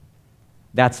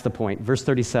 That's the point. Verse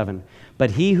 37,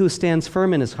 but he who stands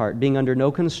firm in his heart, being under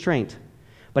no constraint,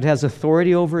 but has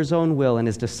authority over his own will and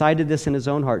has decided this in his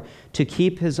own heart, to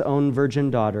keep his own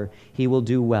virgin daughter, he will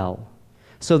do well.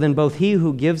 So then both he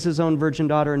who gives his own virgin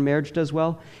daughter in marriage does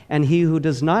well, and he who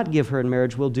does not give her in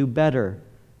marriage will do better.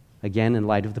 Again, in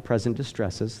light of the present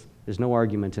distresses, there's no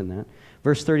argument in that.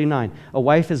 Verse 39, a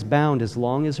wife is bound as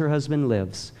long as her husband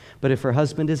lives, but if her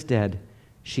husband is dead,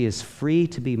 she is free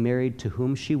to be married to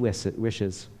whom she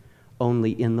wishes,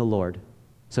 only in the Lord.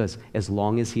 So as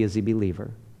long as he is a believer.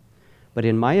 But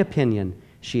in my opinion,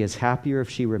 she is happier if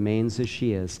she remains as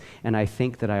she is, and I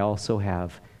think that I also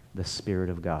have the Spirit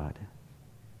of God.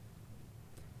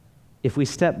 If we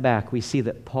step back, we see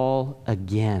that Paul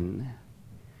again,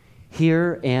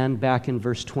 here and back in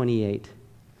verse 28,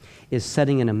 is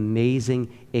setting an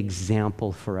amazing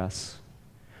example for us,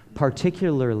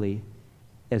 particularly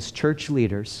as church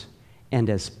leaders and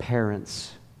as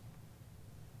parents.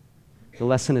 The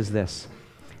lesson is this: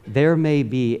 there may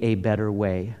be a better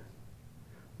way,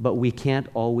 but we can't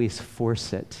always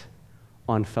force it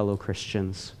on fellow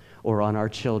Christians or on our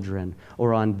children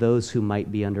or on those who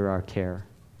might be under our care.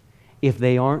 If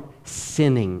they aren't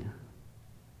sinning,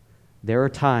 there are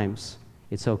times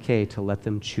it's okay to let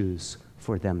them choose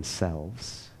for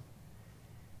themselves.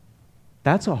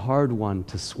 That's a hard one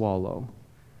to swallow,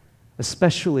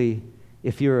 especially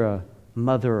if you're a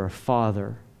mother or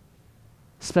father,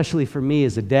 especially for me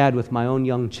as a dad with my own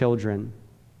young children.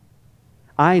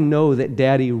 I know that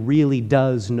Daddy really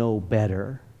does know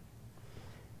better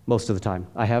most of the time.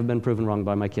 I have been proven wrong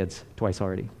by my kids twice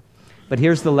already. But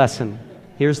here's the lesson.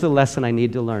 Here's the lesson I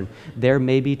need to learn. There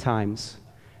may be times,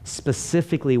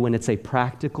 specifically when it's a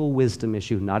practical wisdom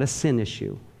issue, not a sin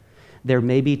issue, there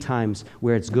may be times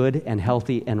where it's good and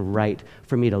healthy and right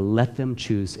for me to let them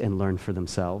choose and learn for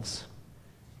themselves.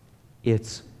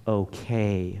 It's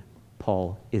okay,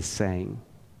 Paul is saying.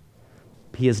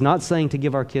 He is not saying to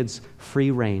give our kids free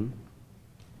rein,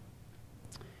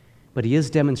 but he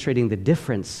is demonstrating the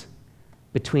difference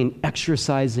between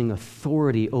exercising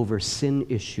authority over sin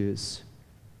issues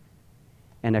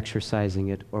and exercising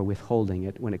it or withholding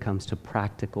it when it comes to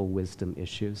practical wisdom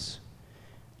issues.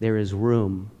 There is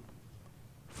room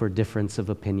for difference of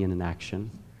opinion and action.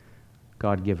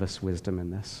 God give us wisdom in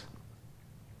this.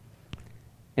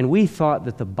 And we thought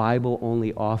that the Bible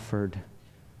only offered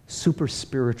super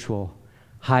spiritual,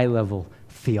 high-level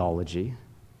theology.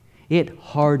 It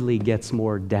hardly gets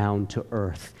more down to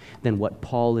earth than what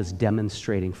Paul is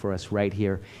demonstrating for us right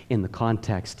here in the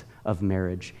context of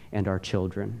marriage and our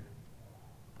children.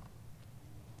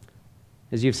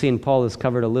 As you've seen, Paul has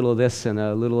covered a little of this and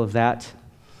a little of that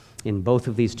in both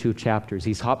of these two chapters.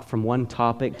 He's hopped from one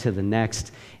topic to the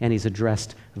next, and he's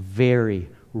addressed very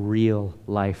real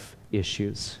life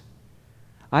issues.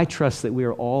 I trust that we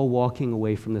are all walking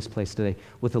away from this place today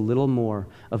with a little more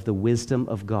of the wisdom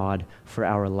of God for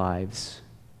our lives.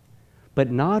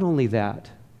 But not only that,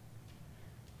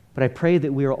 but I pray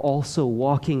that we are also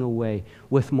walking away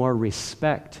with more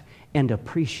respect and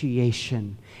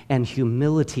appreciation and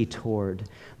humility toward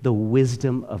the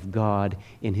wisdom of God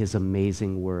in His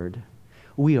amazing Word.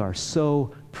 We are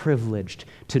so privileged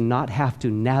to not have to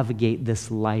navigate this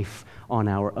life on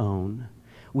our own.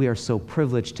 We are so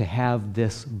privileged to have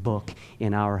this book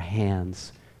in our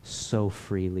hands so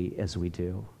freely as we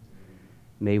do.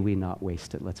 May we not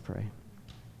waste it. Let's pray.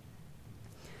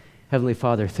 Heavenly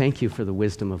Father, thank you for the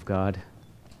wisdom of God.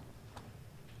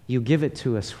 You give it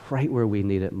to us right where we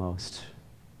need it most.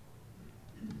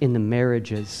 In the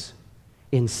marriages,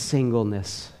 in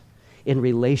singleness, in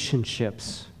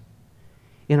relationships,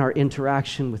 in our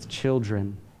interaction with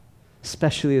children,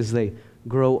 especially as they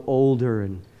grow older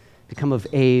and become of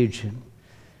age and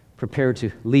prepare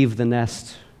to leave the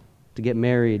nest, to get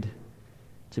married,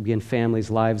 to begin families,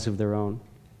 lives of their own.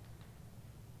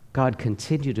 God,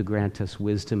 continue to grant us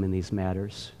wisdom in these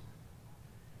matters.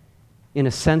 In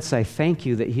a sense, I thank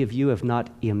you that you have not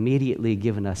immediately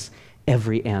given us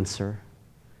every answer,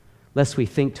 lest we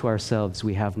think to ourselves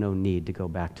we have no need to go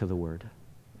back to the Word,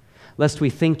 lest we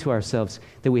think to ourselves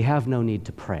that we have no need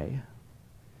to pray,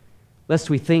 lest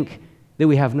we think that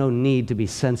we have no need to be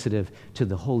sensitive to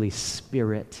the Holy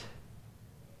Spirit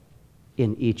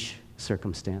in each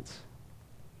circumstance.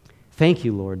 Thank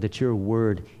you, Lord, that your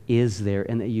Word is there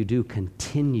and that you do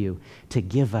continue to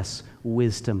give us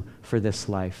wisdom for this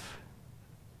life.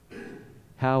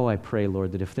 How I pray,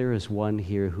 Lord, that if there is one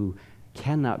here who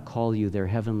cannot call you their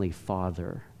heavenly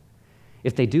Father,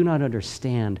 if they do not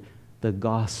understand the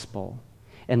gospel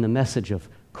and the message of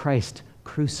Christ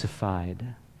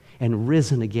crucified and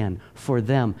risen again, for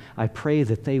them, I pray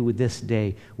that they would this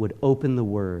day would open the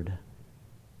Word,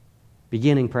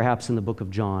 beginning perhaps in the book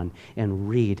of John, and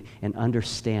read and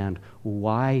understand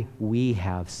why we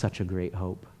have such a great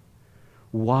hope,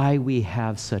 why we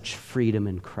have such freedom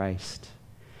in Christ,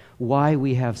 why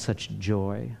we have such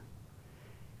joy.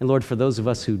 And Lord, for those of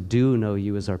us who do know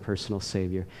you as our personal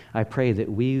Savior, I pray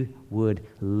that we would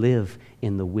live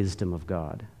in the wisdom of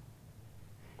God,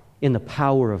 in the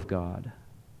power of God,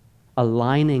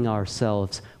 aligning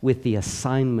ourselves with the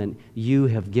assignment you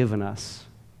have given us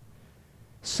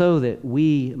so that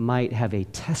we might have a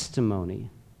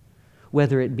testimony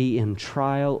whether it be in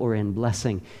trial or in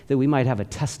blessing, that we might have a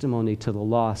testimony to the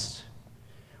lost,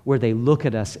 where they look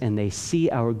at us and they see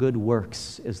our good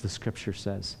works, as the Scripture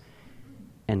says,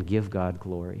 and give God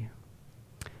glory.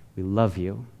 We love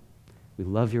you. We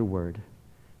love your word.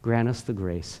 Grant us the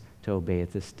grace to obey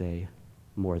it this day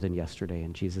more than yesterday.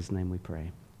 In Jesus' name we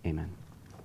pray. Amen.